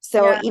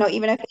 So, Yeah.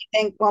 even if they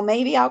think, well,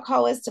 maybe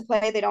alcohol is to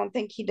play, they don't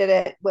think he did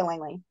it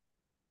willingly.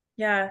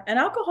 Yeah. And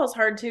alcohol's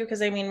hard too,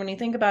 because I mean, when you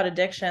think about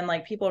addiction,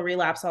 like people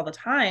relapse all the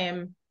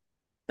time,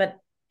 but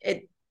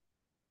it,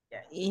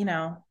 you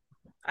know,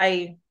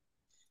 I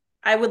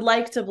I would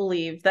like to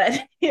believe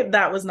that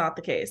that was not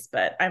the case,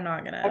 but I'm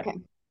not gonna. Okay.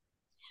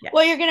 Yeah.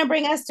 Well, you're going to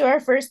bring us to our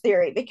first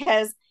theory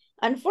because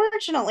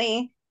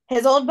unfortunately,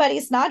 his old buddy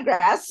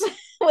Snodgrass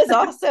was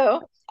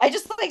also, I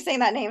just like saying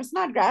that name,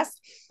 Snodgrass.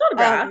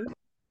 Photograph. Um,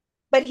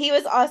 but he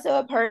was also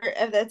a part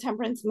of the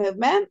temperance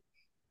movement.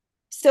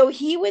 So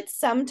he would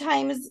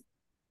sometimes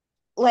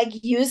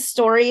like use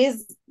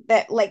stories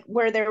that like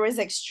where there was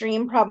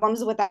extreme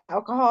problems with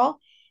alcohol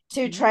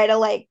to Mhm. try to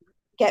like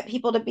get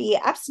people to be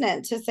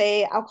abstinent, to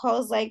say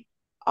alcohol is like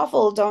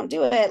awful, don't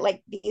do it,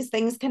 like these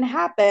things can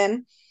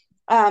happen.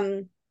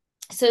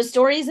 So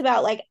stories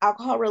about like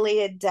alcohol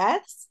related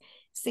deaths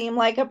seem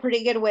like a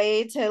pretty good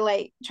way to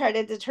like try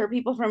to deter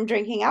people from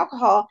drinking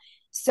alcohol.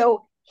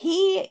 So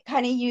he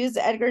kind of used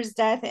Edgar's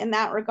death in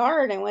that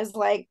regard and was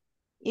like,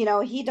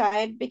 he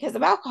died because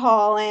of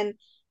alcohol. And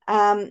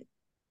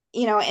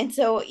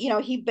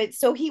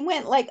so he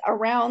went like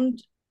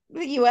around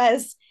the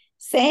US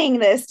saying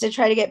this to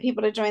try to get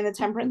people to join the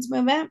temperance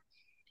movement.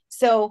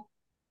 So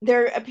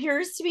there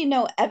appears to be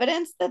no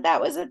evidence that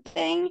that was a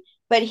thing,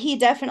 but he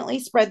definitely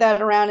spread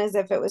that around as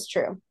if it was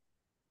true.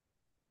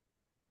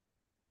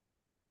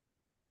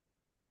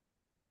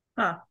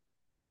 Huh.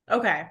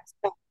 Okay.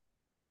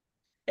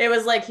 It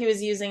was like he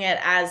was using it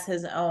as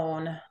his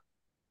own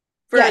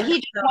for Yeah, his he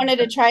just own. wanted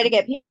to try to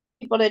get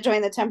people to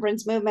join the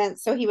temperance movement.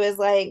 So he was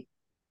like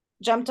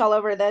jumped all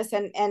over this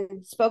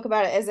and spoke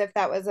about it as if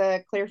that was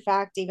a clear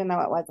fact, even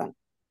though it wasn't.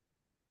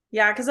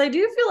 Yeah, because I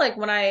do feel like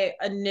when I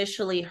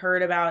initially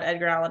heard about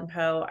Edgar Allan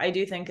Poe, I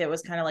do think it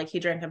was kind of like he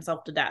drank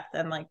himself to death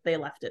and like they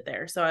left it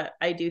there. So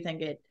I do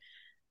think it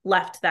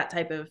left that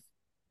type of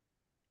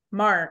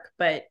mark,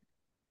 but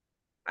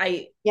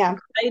I Yeah.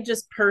 I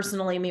just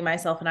personally, me,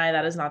 myself, and I,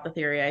 that is not the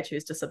theory I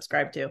choose to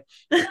subscribe to.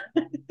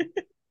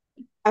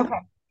 Okay.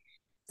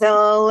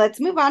 So let's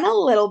move on a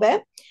little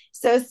bit.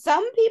 So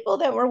some people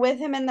that were with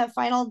him in the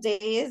final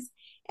days,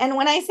 and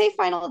when I say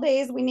final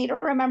days, we need to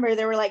remember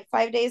there were like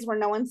 5 days where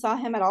no one saw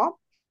him at all.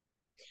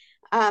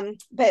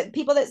 But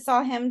people that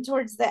saw him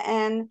towards the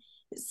end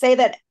say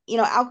that,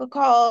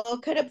 alcohol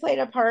could have played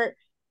a part,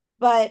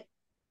 but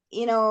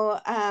you know,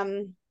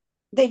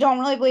 they don't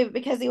really believe it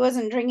because he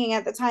wasn't drinking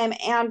at the time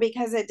and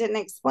because it didn't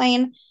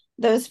explain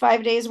those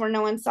 5 days where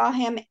no one saw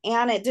him,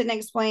 and it didn't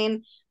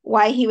explain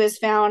why he was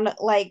found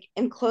like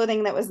in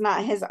clothing that was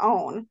not his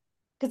own.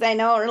 Because I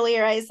know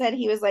earlier I said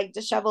he was like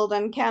disheveled,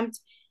 unkempt,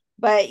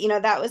 but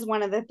that was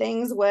one of the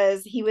things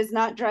was he was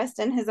not dressed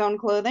in his own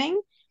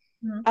clothing.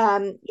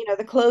 Mhm.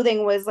 The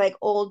clothing was like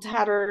old,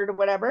 tattered,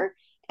 whatever.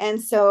 And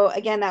so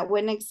again, that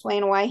wouldn't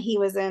explain why he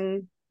was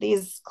in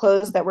these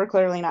clothes that were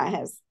clearly not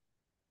his.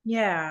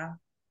 Yeah.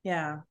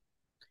 Yeah.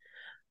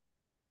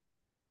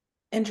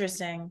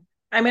 Interesting.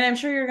 I mean, I'm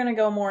sure you're going to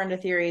go more into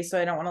theory, so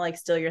I don't want to like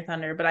steal your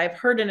thunder, but I've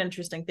heard an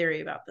interesting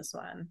theory about this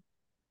one.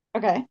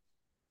 Okay.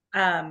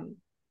 Um,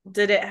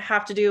 did it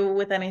have to do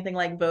with anything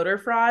like voter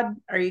fraud?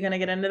 Are you going to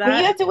get into Well, you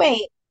that? have to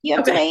wait. You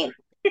have to Okay.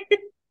 wait.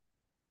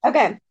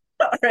 Okay.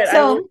 All right,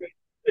 I will.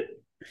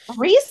 So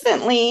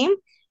recently,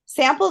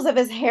 samples of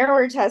his hair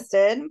were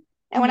tested.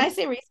 And when Mhm. I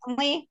say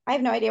recently, I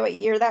have no idea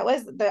what year that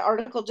was. The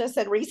article just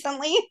said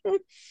recently.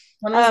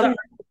 When was the um,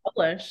 article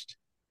published?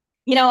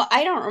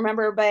 I don't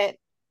remember, but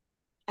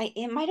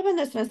it might have been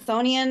the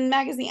Smithsonian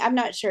magazine. I'm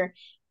not sure,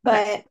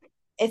 Okay. but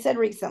it said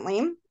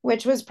recently,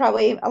 which was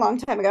probably a long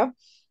time ago.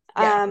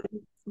 Yeah. Um,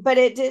 but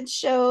it did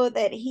show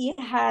that he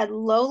had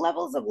low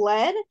levels of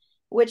lead,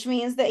 which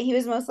means that he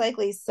was most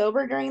likely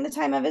sober during the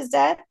time of his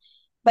death.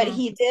 But Mhm.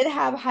 he did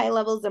have high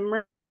levels of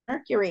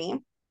mercury.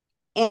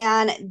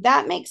 And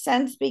that makes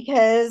sense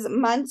because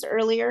months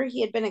earlier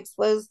he had been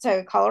exposed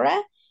to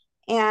cholera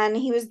and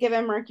he was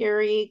given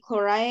mercury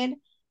chloride,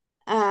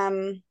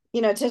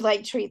 to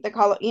like treat the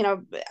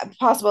cholera,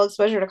 possible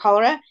exposure to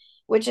cholera,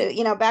 which is,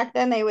 back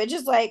then they would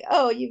just like,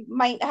 oh, you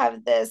might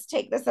have this,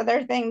 take this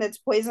other thing that's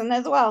poison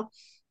as well.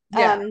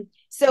 Yeah.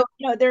 So,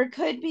 there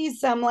could be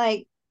some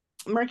like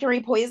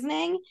mercury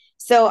poisoning.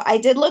 So I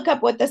did look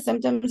up what the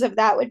symptoms of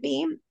that would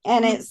be,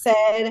 and Mhm. it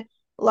said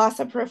loss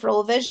of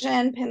peripheral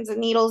vision, pins and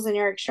needles in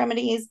your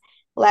extremities,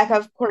 lack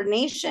of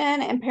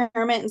coordination,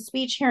 impairment in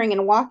speech, hearing,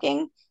 and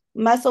walking,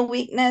 muscle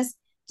weakness,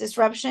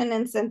 disruption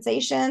in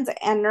sensations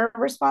and nerve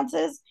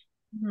responses,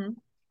 Mhm.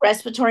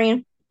 respiratory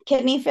and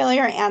kidney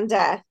failure, and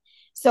death.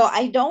 So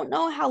I don't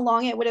know how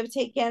long it would have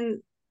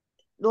taken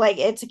like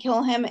it to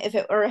kill him if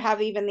it or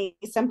have even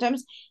these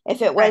symptoms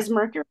if it Right. was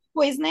mercury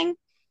poisoning,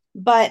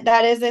 but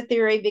that is a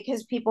theory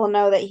because people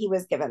know that he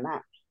was given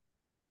that.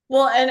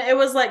 Well, and it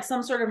was like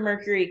some sort of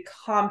mercury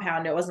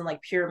compound. It wasn't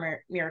like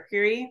pure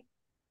mercury.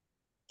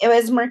 It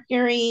was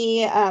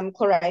mercury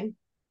chloride.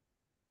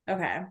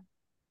 Okay.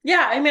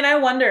 Yeah, I mean, I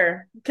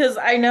wonder because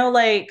I know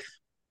like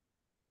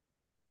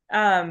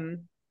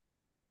um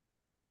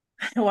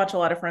I watch a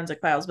lot of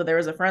forensic files, but there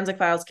was a forensic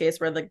files case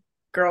where the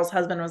girl's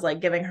husband was like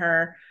giving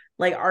her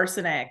like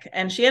arsenic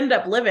and she ended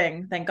up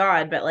living, thank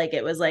God, but like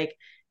it was like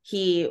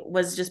he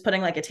was just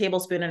putting like a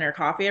tablespoon in her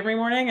coffee every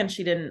morning and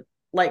she didn't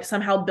like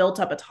somehow built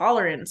up a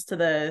tolerance to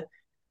the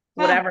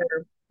Huh, whatever,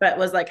 but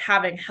was like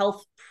having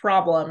health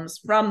problems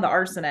from the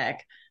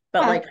arsenic,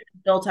 but huh, like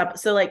built up.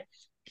 So like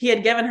he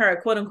had given her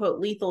a quote unquote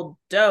lethal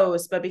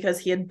dose, but because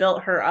he had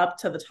built her up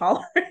to the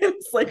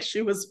tolerance, like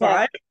she was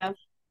yeah, fine.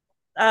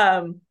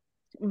 Um,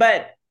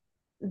 but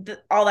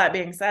all that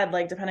being said,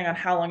 like depending on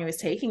how long he was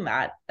taking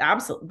that,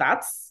 absolutely,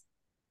 that's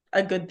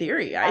a good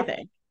theory, I yeah,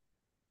 think.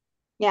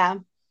 yeah.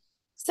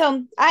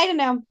 So I don't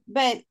know,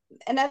 but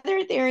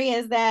another theory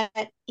is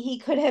that he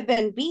could have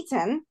been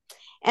beaten.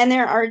 And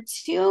there are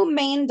two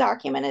main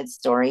documented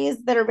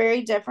stories that are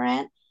very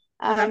different.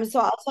 Okay. So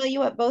I'll tell you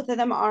what both of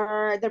them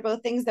are. They're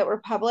both things that were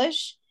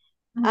published.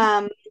 Mhm.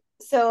 Um,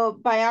 so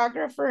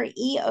biographer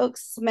E.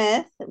 Oakes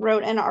Smith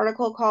wrote an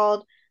article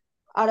called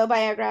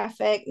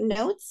Autobiographic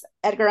Notes,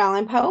 Edgar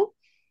Allan Poe.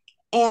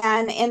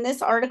 And in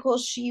this article,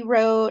 she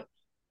wrote,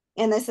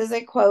 and this is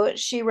a quote,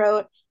 she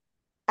wrote,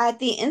 at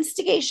the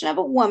instigation of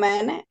a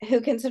woman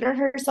who considered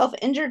herself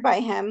injured by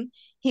him,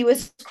 he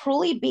was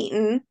cruelly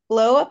beaten,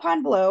 blow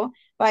upon blow,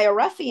 by a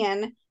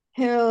ruffian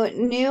who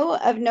knew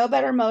of no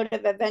better mode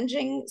of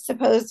avenging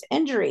supposed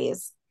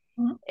injuries.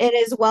 Mhm. It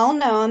is well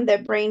known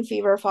that brain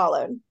fever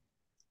followed.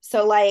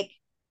 So, like,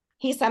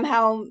 he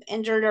somehow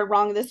injured or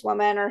wronged this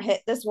woman or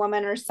hit this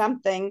woman or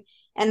something.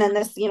 And then Mhm.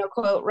 this,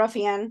 quote,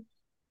 ruffian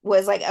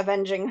was like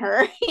avenging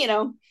her,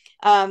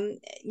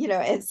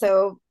 and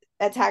so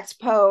attacked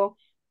Poe.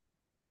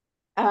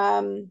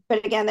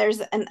 But again,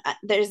 there's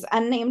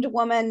unnamed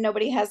woman.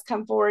 Nobody has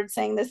come forward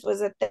saying this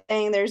was a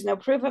thing. There's no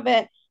proof of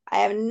it. I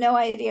have no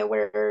idea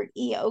where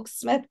E. Oak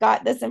Smith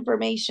got this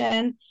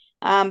information,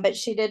 but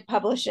she did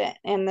publish it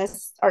in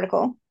this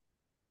article.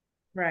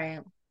 Right.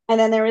 And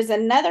then there was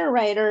another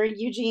writer,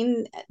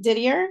 Eugene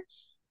Didier,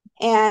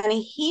 and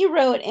he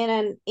wrote in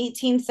an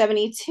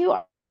 1872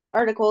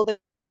 article, The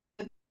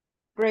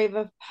Grave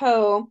of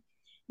Poe,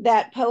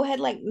 that Poe had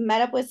like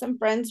met up with some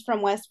friends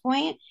from West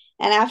Point,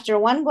 and after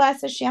one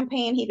glass of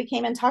champagne, he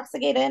became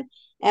intoxicated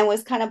and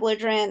was kind of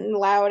belligerent and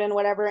loud and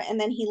whatever. And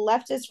then he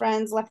left his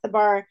friends, left the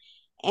bar,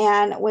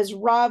 and was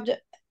robbed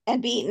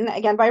and beaten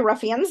again by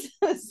ruffians.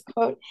 This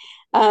quote.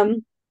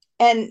 Um,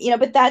 and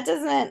but that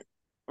doesn't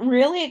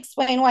really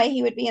explain why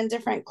he would be in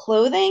different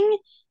clothing,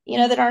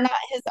 Mhm. that are not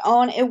his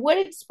own. It would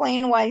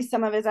explain why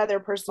some of his other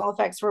personal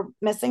effects were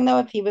missing, though,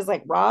 if he was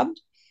like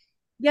robbed.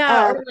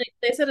 Yeah, Um, or like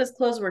they said his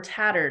clothes were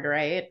tattered,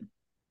 right?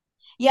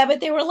 yeah, but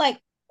they were like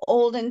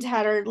old and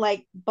tattered,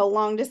 like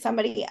belonged to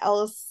somebody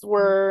else. Mhm.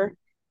 Were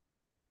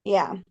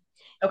Yeah.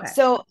 Okay.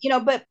 So,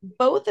 but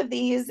both of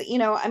these,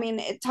 I mean,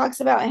 it talks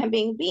about him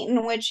being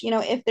beaten, which,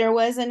 if there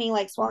was any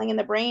like swelling in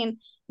the brain,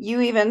 you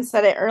even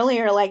said it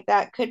earlier, like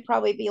that could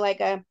probably be like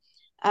a,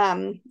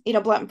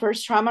 blunt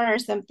force trauma or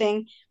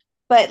something.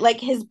 But like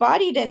his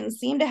body didn't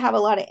seem to have a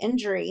lot of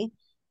injury. Okay.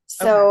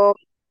 So,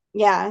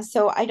 yeah.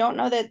 So I don't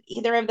know that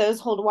either of those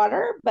hold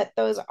water, but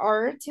those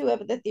are two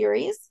of the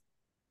theories.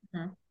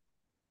 Mhm.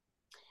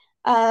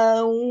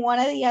 One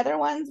of the other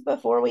ones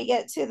before we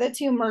get to the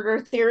two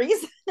murder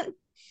theories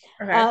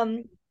Okay.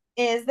 um,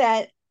 is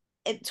that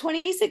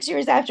 26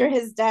 years after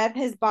his death,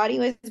 his body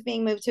was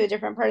being moved to a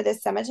different part of the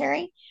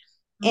cemetery.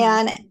 Hmm.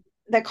 And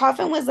the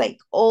coffin was like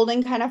old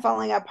and kind of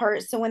falling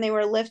apart. So when they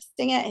were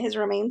lifting it, his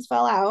remains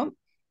fell out.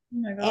 Oh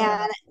my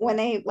God. And when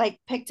they like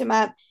picked him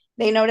up,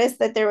 they noticed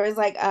that there was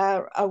like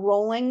a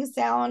rolling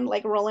sound,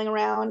 like rolling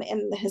around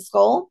in his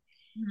skull.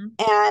 Mhm.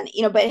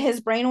 And, but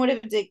his brain would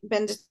have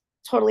been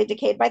totally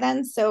decayed by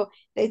then. So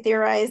they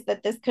theorized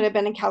that this could have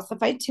been a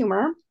calcified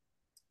tumor.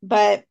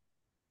 But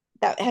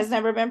that has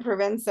never been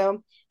proven.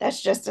 So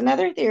that's just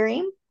another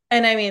theory.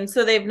 And I mean,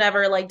 so they've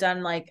never like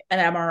done like an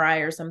MRI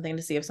or something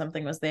to see if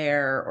something was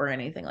there or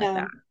anything like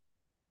that. No.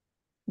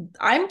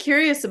 I'm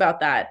curious about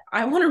that.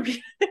 I want to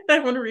read I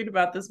want to read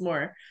about this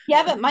more.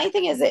 Yeah, but my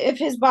thing is that if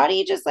his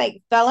body just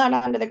like fell out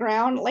onto the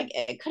ground, like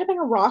it could have been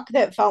a rock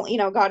that fell,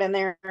 got in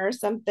there or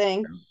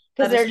something. Because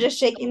That is they're just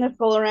shaking the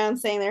skull around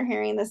saying they're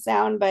hearing the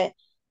sound. But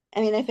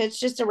I mean, if it's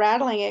just a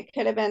rattling, it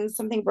could have been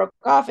something broke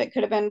off. It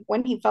could have been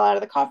when he fell out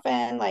of the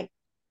coffin. Like,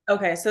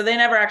 okay. So they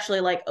never actually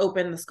like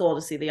opened the skull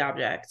to see the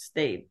object.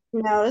 They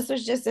no, this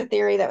was just a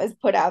theory that was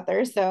put out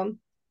there. So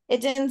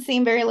it didn't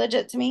seem very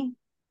legit to me.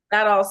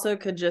 that also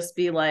could just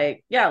be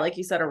like, yeah, like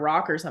you said, a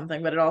rock or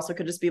something, but it also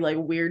could just be like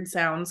weird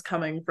sounds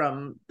coming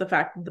from the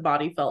fact that the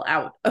body fell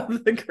out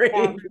of the Yeah.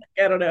 grave.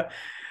 I don't know.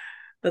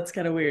 That's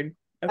kind of weird.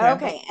 Okay.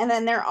 Okay. And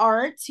then there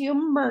are two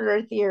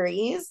murder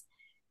theories.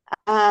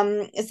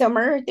 So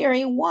murder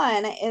theory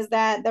one is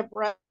that the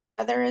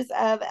brothers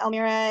of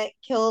Elmira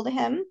killed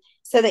him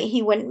so that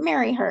he wouldn't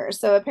marry her.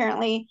 So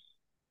apparently,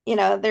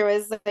 there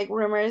was like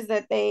rumors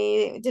that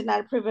they did not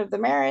approve of the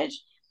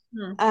marriage.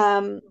 Hmm.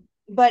 Um,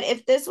 but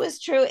if this was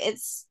true,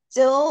 it's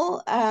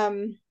still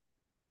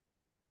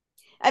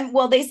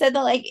well, they said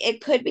that like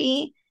it could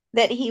be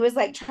that he was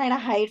like trying to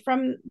hide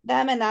from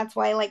them, and that's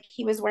why like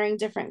he was wearing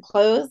different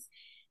clothes.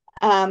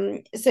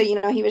 So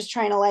he was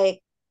trying to like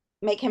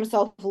make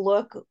himself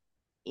look,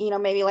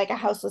 maybe like a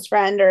houseless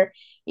friend or,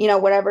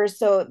 whatever.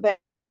 So, but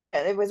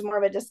it was more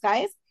of a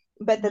disguise,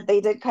 but that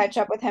they did catch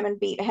up with him and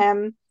beat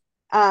him.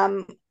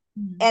 Um,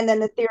 Hmm. and then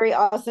the theory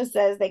also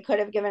says they could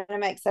have given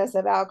him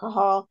excessive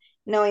alcohol,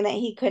 knowing that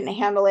he couldn't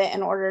handle it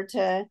in order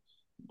to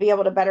be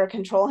able to better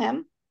control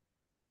him.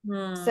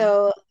 Hmm.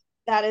 So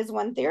that is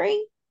one theory,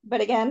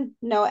 but again,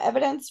 no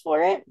evidence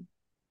for it.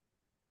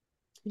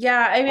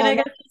 Yeah, I mean, I And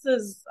guess this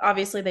is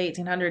obviously the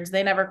 1800s.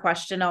 They never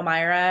questioned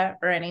Elmira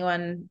or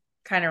anyone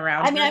kind of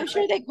around I mean, her. I'm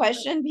sure they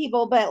questioned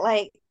people, but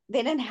like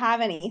they didn't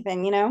have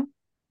anything.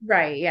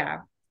 Right, yeah.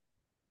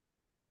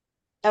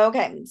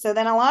 Okay, so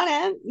then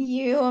Alana,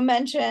 you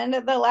mentioned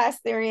the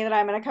last theory that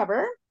I'm going to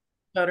cover.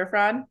 Voter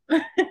fraud.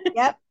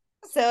 Yep.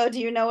 So do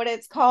you know what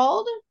it's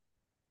called?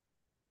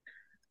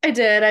 I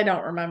did. I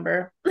don't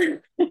remember.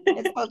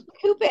 It's called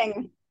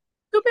cooping.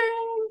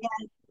 Pooping.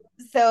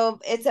 So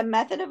it's a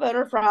method of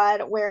voter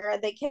fraud where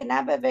they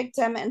kidnap a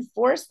victim and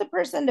force the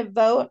person to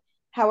vote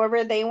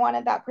however they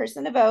wanted that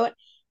person to vote.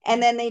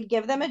 And then they'd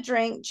give them a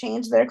drink,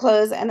 change their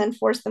clothes, and then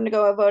force them to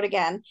go vote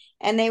again.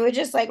 And they would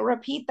just like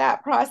repeat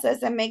that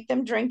process and make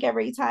them drink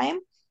every time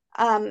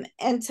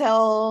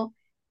until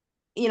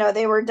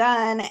they were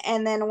done.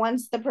 And then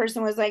once the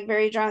person was like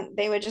very drunk,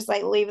 they would just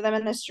like leave them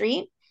in the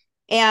street.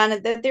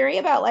 And the theory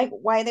about like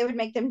why they would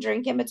make them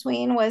drink in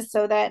between was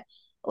so that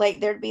like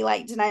there'd be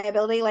like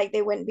deniability, like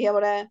they wouldn't be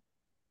able to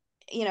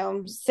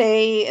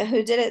say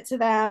who did it to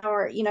them,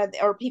 or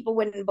or people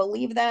wouldn't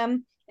believe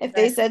them if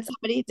they Okay. said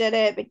somebody did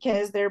it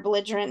because they're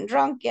belligerent and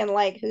drunk, and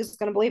like who's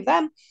going to believe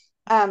them.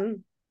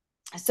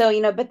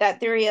 So but that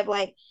theory of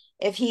like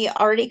if he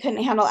already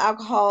couldn't handle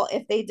alcohol,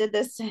 if they did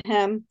this to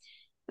him,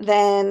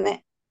 then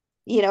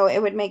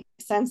it would make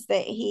sense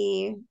that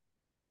he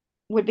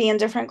would be in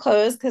different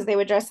clothes because they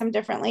would dress him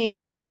differently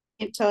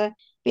to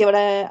be able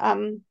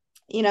to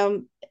you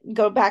know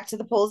go back to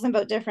the polls and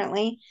vote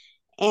differently.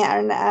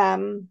 And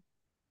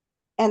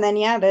then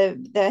yeah,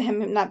 the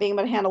him not being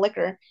able to handle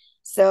liquor.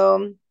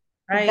 So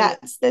Right.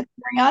 that's the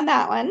theory on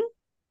that one.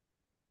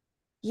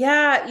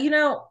 Yeah,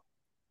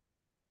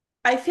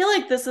 I feel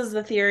like this is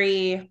the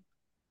theory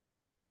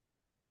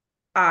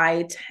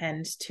I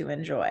tend to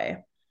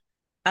enjoy.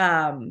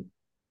 Um,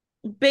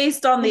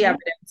 Based on the Mhm.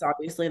 evidence,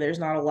 obviously, there's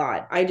not a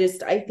lot. I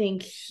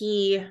think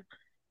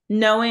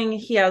knowing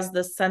he has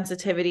the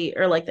sensitivity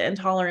or like the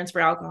intolerance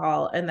for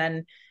alcohol, and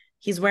then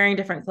he's wearing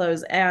different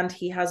clothes, and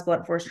he has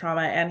blunt force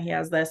trauma, and he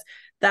has this,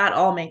 that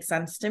all makes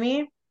sense to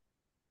me.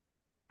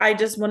 I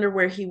just wonder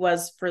where he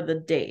was for the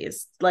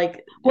days.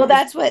 Like, Well,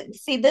 that's what,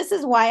 see, this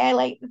is why I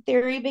like the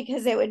theory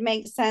because it would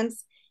make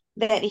sense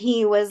that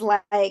he was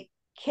like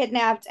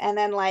kidnapped and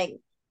then like,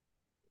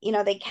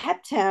 they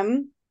kept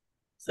him.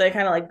 so they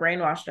kind of like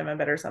brainwashed him a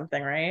bit or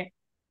something, right?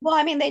 Well,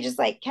 I mean, they just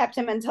like kept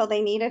him until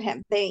they needed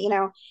him.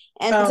 And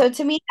Oh, so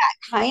to me,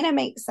 that kind of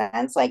makes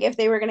sense. Like if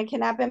they were going to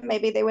kidnap him,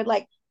 maybe they would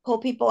like pull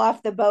people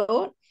off the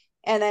boat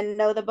and then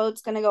know the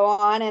boat's going to go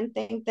on and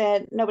think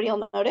that nobody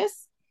will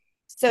notice.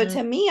 So mm,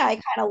 to me, I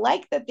kind of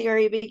like the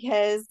theory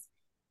because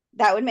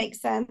that would make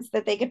sense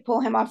that they could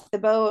pull him off the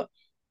boat.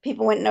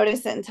 People wouldn't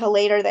notice it until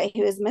later that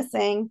he was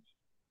missing.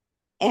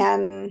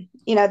 And,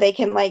 they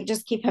can like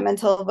just keep him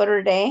until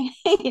voter day,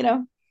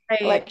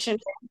 right. election.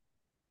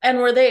 And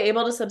were they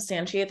able to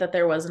substantiate that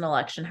there was an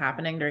election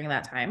happening during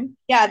that time?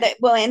 Yeah,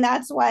 well, and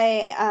that's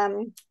why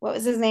what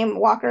was his name?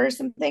 Walker or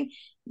something.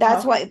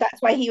 Uh-huh.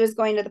 That's why he was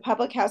going to the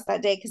public house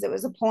that day because it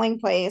was a polling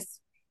place.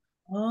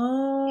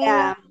 Oh,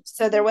 Yeah.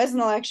 So there was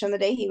an election the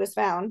day he was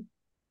found.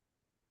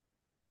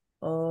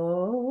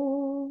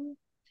 oh,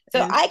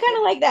 So I kind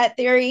of like that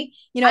theory.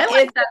 I If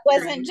like it that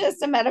wasn't theory.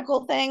 just a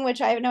medical thing,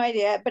 which I have no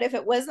idea, but if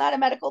it was not a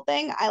medical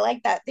thing, I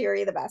like that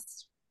theory the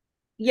best.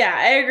 Yeah,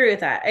 I agree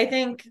with that. I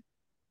think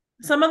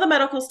some of the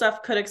medical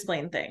stuff could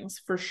explain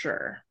things for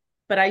sure,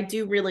 but I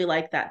do really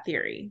like that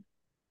theory.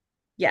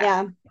 Yeah,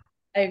 Yeah.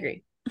 I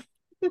agree.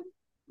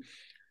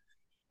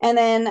 And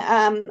then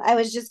I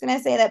was just going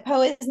to say that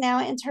Poe is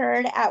now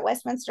interred at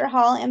Westminster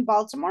Hall in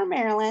Baltimore,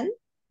 Maryland.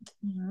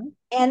 Mhm.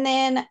 And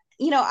then,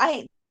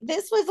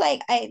 this was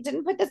like, I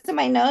didn't put this in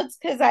my notes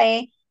because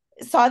I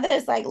saw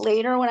this like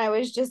later when I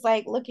was just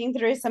like looking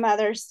through some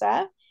other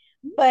stuff.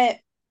 But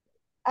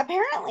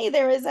apparently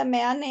there is a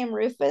man named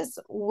Rufus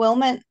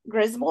Wilmot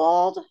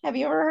Griswold. Have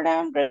you ever heard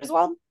of him,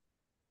 Griswold?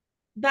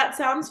 That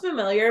sounds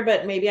familiar,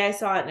 but maybe I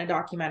saw it in a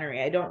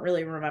documentary. I don't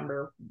really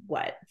remember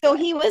what. So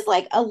he was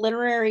like a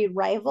literary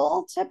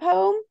rival to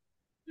Poe,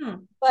 Okay.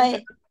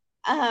 but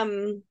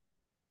um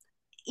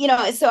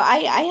so I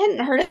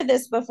hadn't heard of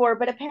this before,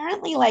 but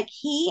apparently, like,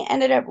 he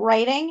ended up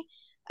writing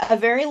a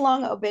very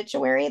long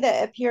obituary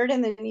that appeared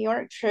in the New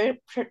York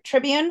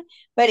Tribune,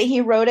 but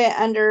he wrote it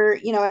under,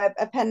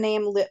 a pen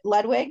name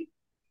Ludwig.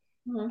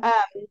 Mhm.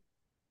 Um,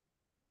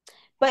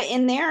 but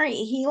in there,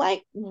 he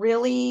like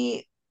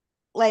really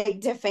like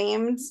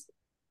defamed,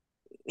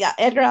 yeah,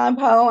 Edgar Allan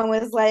Poe and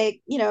was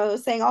like,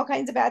 saying all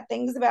kinds of bad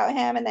things about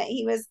him and that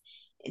he was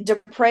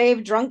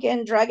depraved,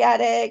 drunken, drug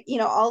addict,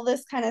 all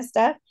this kind of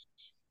stuff.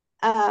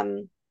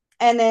 Um,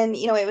 and then,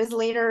 it was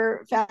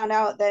later found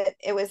out that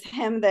it was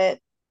him that,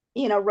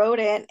 wrote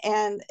it.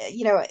 And,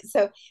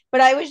 so,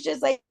 but I was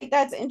just like,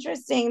 that's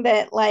interesting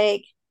that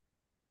like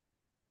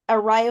a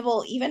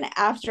rival, even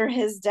after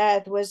his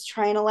death, was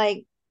trying to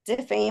like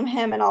defame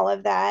him and all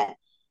of that.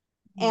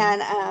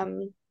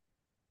 Mhm.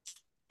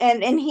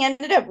 And, and he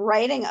ended up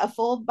writing a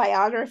full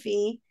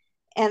biography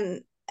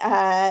and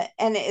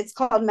it's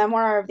called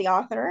Memoir of the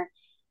Author.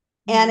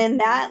 And Mhm. in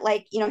that,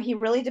 like, he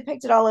really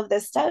depicted all of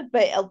this stuff.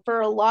 But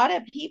for a lot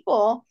of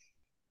people,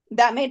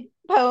 that made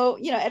Poe,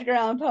 Edgar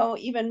Allan Poe,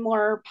 even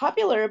more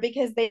popular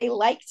because they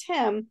liked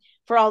him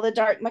for all the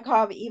dark,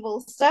 macabre,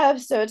 evil stuff.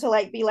 So to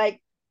like be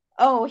like,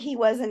 oh, he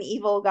was an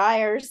evil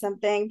guy or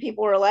something,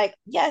 people were like,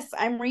 yes,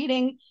 I'm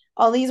reading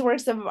all these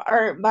works of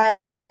art by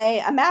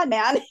a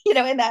madman,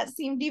 and that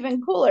seemed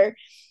even cooler.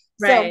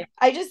 So Right.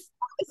 I just, it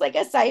was like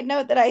a side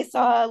note that I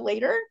saw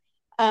later.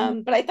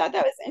 Mhm. But I thought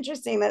that was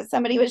interesting that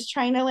somebody was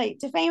trying to like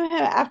defame him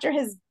after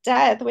his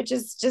death, which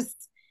is just,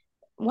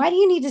 why do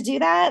you need to do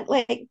that?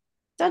 Like,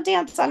 don't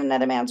dance on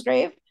another man's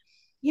grave.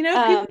 People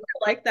Um,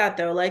 are like that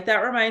though. Like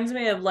that reminds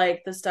me of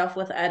like the stuff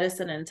with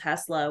Edison and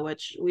Tesla,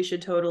 which we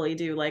should totally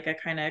do like a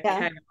kind of yeah,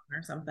 keg on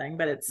or something.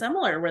 But it's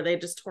similar where they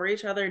just tore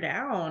each other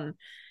down.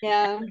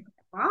 yeah,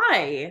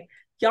 Why?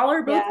 Y'all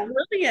are both yeah,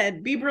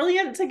 brilliant. Be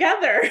brilliant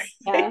together.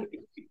 yeah.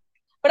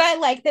 But I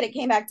like that it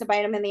came back to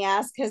bite him in the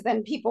ass because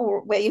then people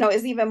were,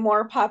 is even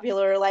more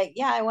popular. Like,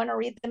 yeah, I want to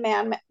read the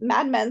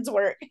Mad Men's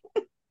work.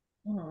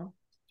 Mhm.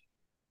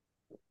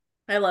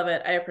 I love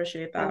it. I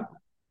appreciate Yeah. that.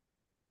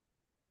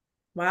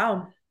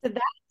 Wow. So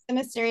that's the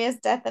mysterious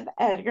death of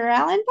Edgar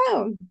Allan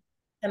Poe.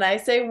 Can I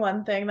say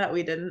one thing that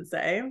we didn't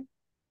say?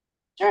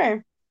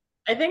 Sure.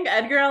 I think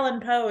Edgar Allan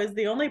Poe is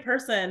the only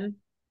person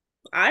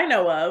I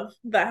know of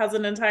that has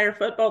an entire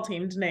football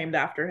team named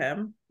after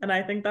him. And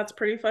I think that's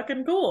pretty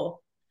fucking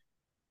cool.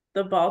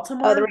 The Oh, the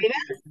Baltimore Ravens.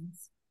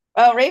 Ravens.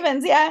 Oh,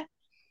 Ravens. Yeah.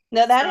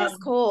 No, that So, is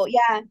cool.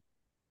 Yeah.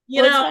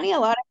 you Well, it's know, funny. A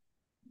lot of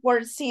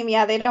sports team,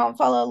 yeah, they don't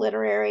follow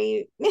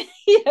literary,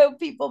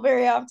 people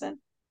very often.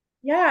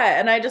 Yeah,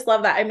 and I just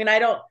love that. I mean,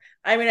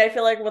 I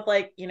feel like with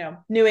like,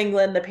 New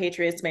England, the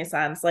Patriots make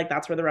sense. Like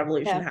that's where the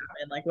revolution Yeah.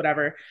 happened, like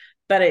whatever.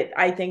 But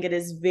I think it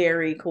is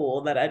very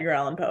cool that Edgar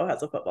Allan Poe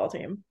has a football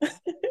team.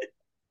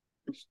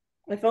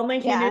 If only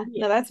he knew Yeah.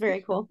 No, that's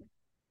very cool.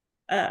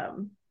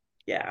 um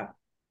yeah.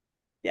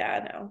 Yeah, I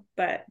know.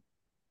 But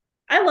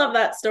I love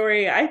that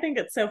story. I think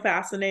it's so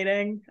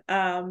fascinating.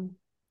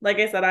 Like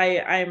I said,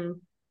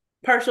 I'm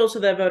partial to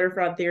the voter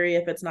fraud theory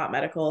if it's not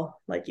medical,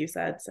 like you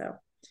said. So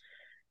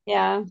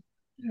Yeah.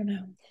 I don't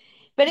know.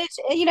 But it's,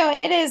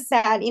 it is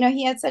sad.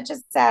 He had such a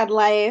sad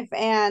life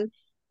and,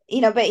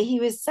 but he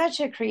was such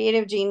a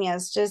creative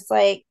genius, just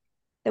like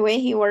the way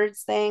he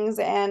words things.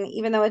 And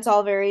even though it's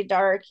all very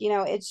dark,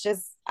 it's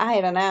just,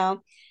 I don't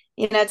know,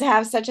 to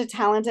have such a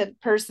talented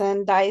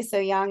person die so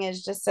young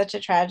is just such a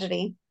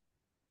tragedy.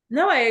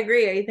 No, I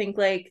agree. I think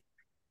like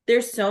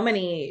there's so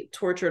many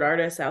tortured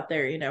artists out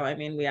there, I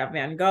mean, we have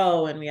Van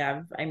Gogh and we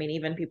have, I mean,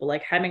 even people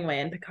like Hemingway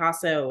and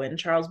Picasso and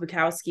Charles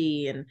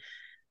Bukowski. And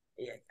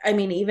I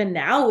mean, even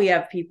now we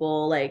have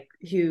people like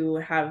who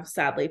have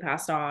sadly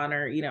passed on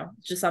or,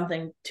 just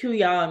something too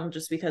young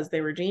just because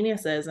they were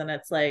geniuses. And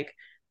it's like,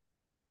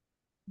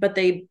 but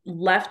they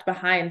left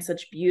behind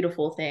such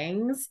beautiful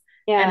things.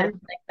 And Yeah. it's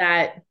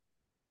like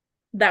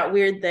that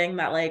weird thing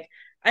that like,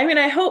 I mean,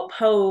 I hope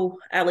Poe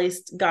at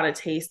least got a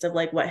taste of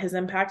like what his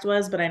impact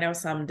was, but I know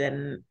some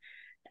didn't.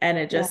 And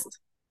it Yeah. just,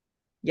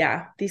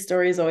 yeah, these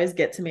stories always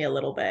get to me a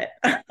little bit.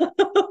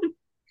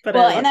 But I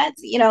Well, love and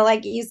that's,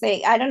 like you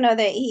say, I don't know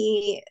that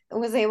he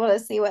was able to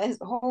see what his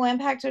whole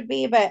impact would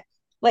be, but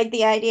like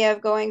the idea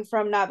of going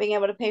from not being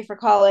able to pay for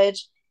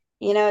college,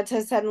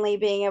 to suddenly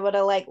being able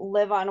to like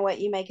live on what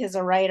you make as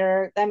a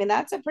writer. I mean,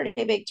 that's a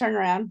pretty big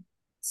turnaround.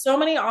 so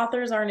many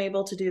authors aren't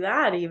able to do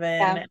that even.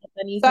 Yeah. And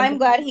then you So think, I'm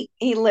glad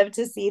he lived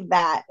to see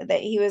that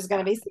he was going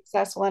to be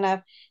successful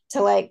enough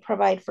to like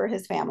provide for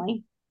his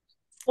family.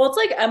 well, it's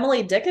like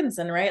Emily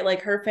Dickinson, right?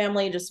 Like her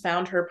family just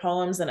found her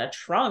poems in a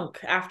trunk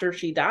after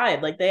she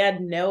died. Like they had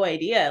no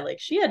idea. Like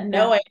she had Yeah.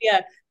 no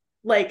idea.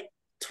 Like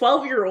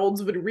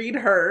 12-year-olds would read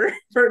her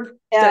for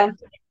Yeah.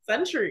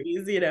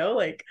 centuries,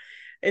 Like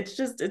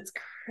it's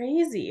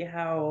crazy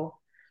how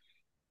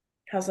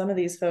some of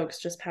these folks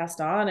just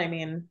passed on. I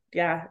mean,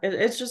 yeah,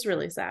 it's just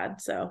really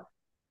sad. So,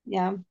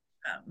 Yeah.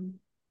 um,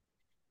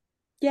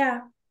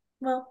 yeah.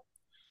 Well,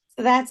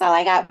 So that's all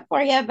I got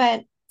for you,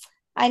 but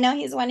I know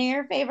he's one of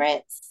your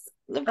favorites,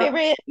 the uh,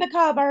 favorite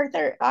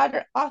macabre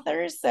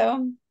authors.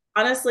 So,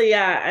 honestly,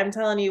 yeah, I'm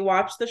telling you,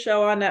 watch the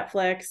show on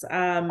Netflix.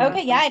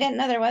 okay, yeah, I didn't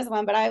know there was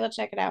one, but I will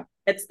check it out.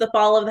 It's The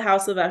Fall of the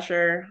House of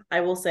Usher.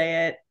 I will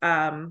say it.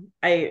 I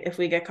if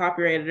we get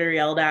copyrighted or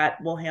yelled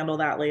at, we'll handle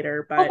that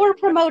later. But But we're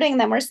promoting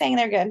them. We're saying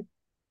they're good.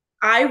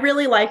 I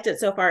really liked it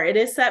so far. It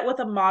is set with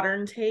a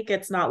modern take.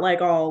 It's not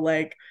like all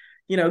like,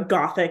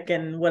 gothic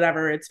and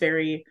whatever. It's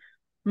very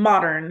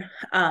modern.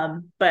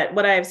 But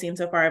what I have seen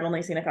so far, I've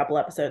only seen a couple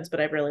episodes, but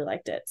I've really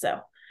liked it. So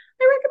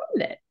I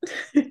recommend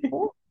it.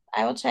 Cool.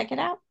 I will check it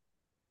out.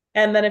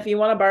 And then if you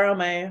want to borrow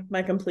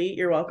my complete,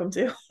 you're welcome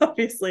to.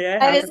 Obviously, I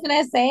I have was it.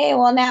 gonna say,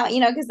 well, now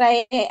because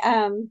I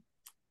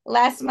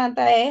last month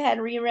I had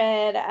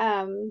reread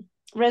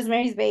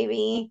Rosemary's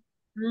Baby,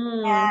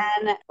 Mm.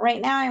 and right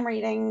now I'm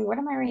reading. What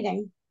am I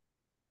reading?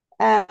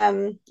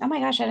 Oh my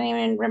gosh, I don't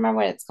even remember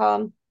what it's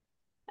called.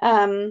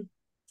 Um,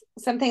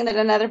 Something that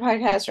another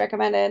podcast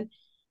recommended.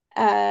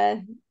 Uh,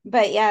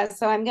 but yeah,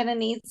 so I'm gonna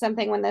need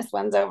something when this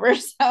one's over.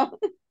 So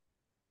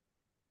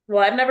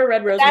Well, I've never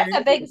read that's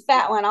Rosemary. a big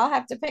fat one. I'll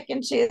have to pick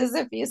and choose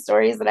a few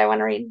stories that I want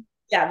to read.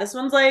 Yeah, this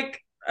one's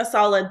like a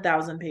solid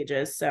 1,000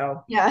 pages.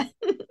 So Yeah.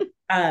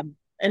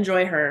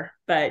 enjoy her.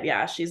 But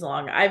yeah, she's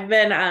long. I've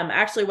been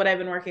actually what I've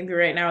been working through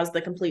right now is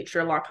the complete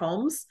Sherlock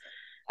Holmes.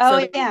 So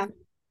Oh yeah.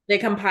 they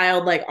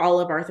compiled like all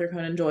of Arthur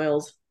Conan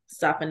Doyle's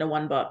stuff into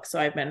one book. So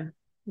I've been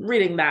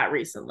reading that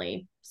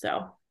recently.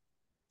 So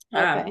for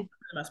Okay.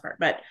 the most part.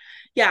 But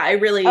yeah, I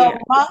really Oh,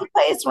 Wrong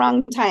Place,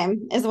 Wrong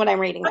Time is what I'm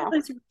reading one now.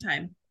 place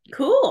time.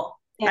 Cool.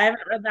 Yeah. I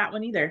haven't read that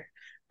one either.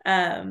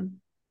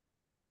 Um,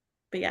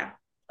 but yeah.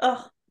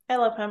 Oh, I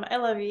love him. I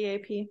love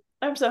EAP.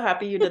 I'm so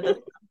happy you did this.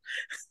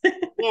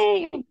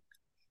 Yay.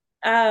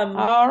 um,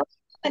 All right.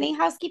 Any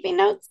housekeeping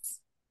notes?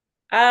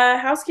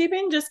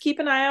 housekeeping, just keep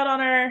an eye out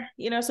on our,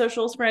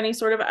 socials for any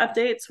sort of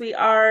updates. We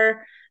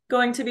are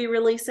going to be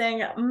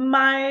releasing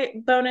my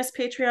bonus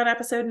Patreon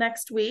episode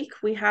next week.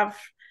 We have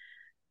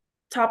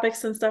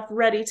topics and stuff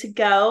ready to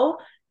go.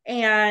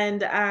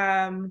 And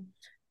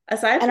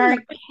aside And from our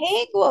that,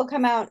 cake will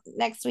come out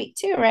next week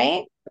too,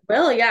 right?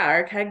 yeah,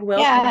 our keg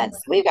will come Yeah,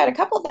 we've got a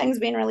couple things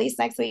being released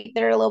next week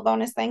that are little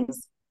bonus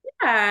things.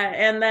 yeah,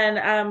 and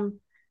then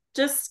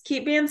just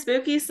keep being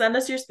spooky. Send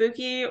us your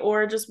spooky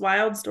or just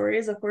wild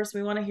stories. Of course,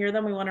 we want to hear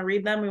them. We want to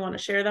read them. We want to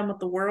share them with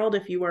the world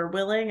if you are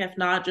willing. If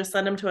not, just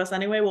send them to us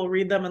anyway. We'll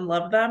read them and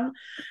love them.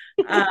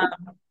 Um,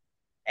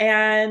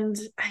 and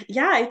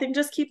yeah, I think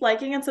just keep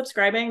liking and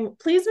subscribing.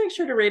 Please make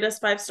sure to rate us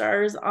 5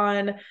 stars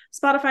on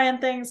Spotify and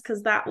things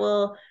because that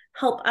will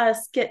help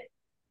us get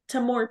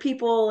to more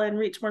people and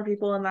reach more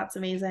people, and that's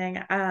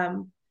amazing.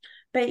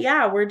 But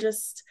yeah,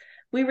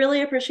 we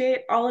really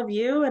appreciate all of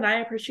you, and I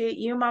appreciate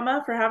you,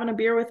 Mama, for having a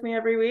beer with me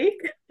every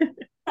week.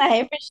 I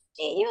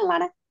appreciate you,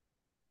 Alana.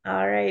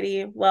 All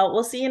righty. Well,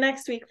 we'll see you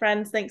next week,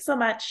 friends. Thanks so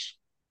much.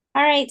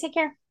 All right, take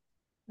care.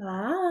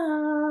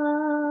 Bye.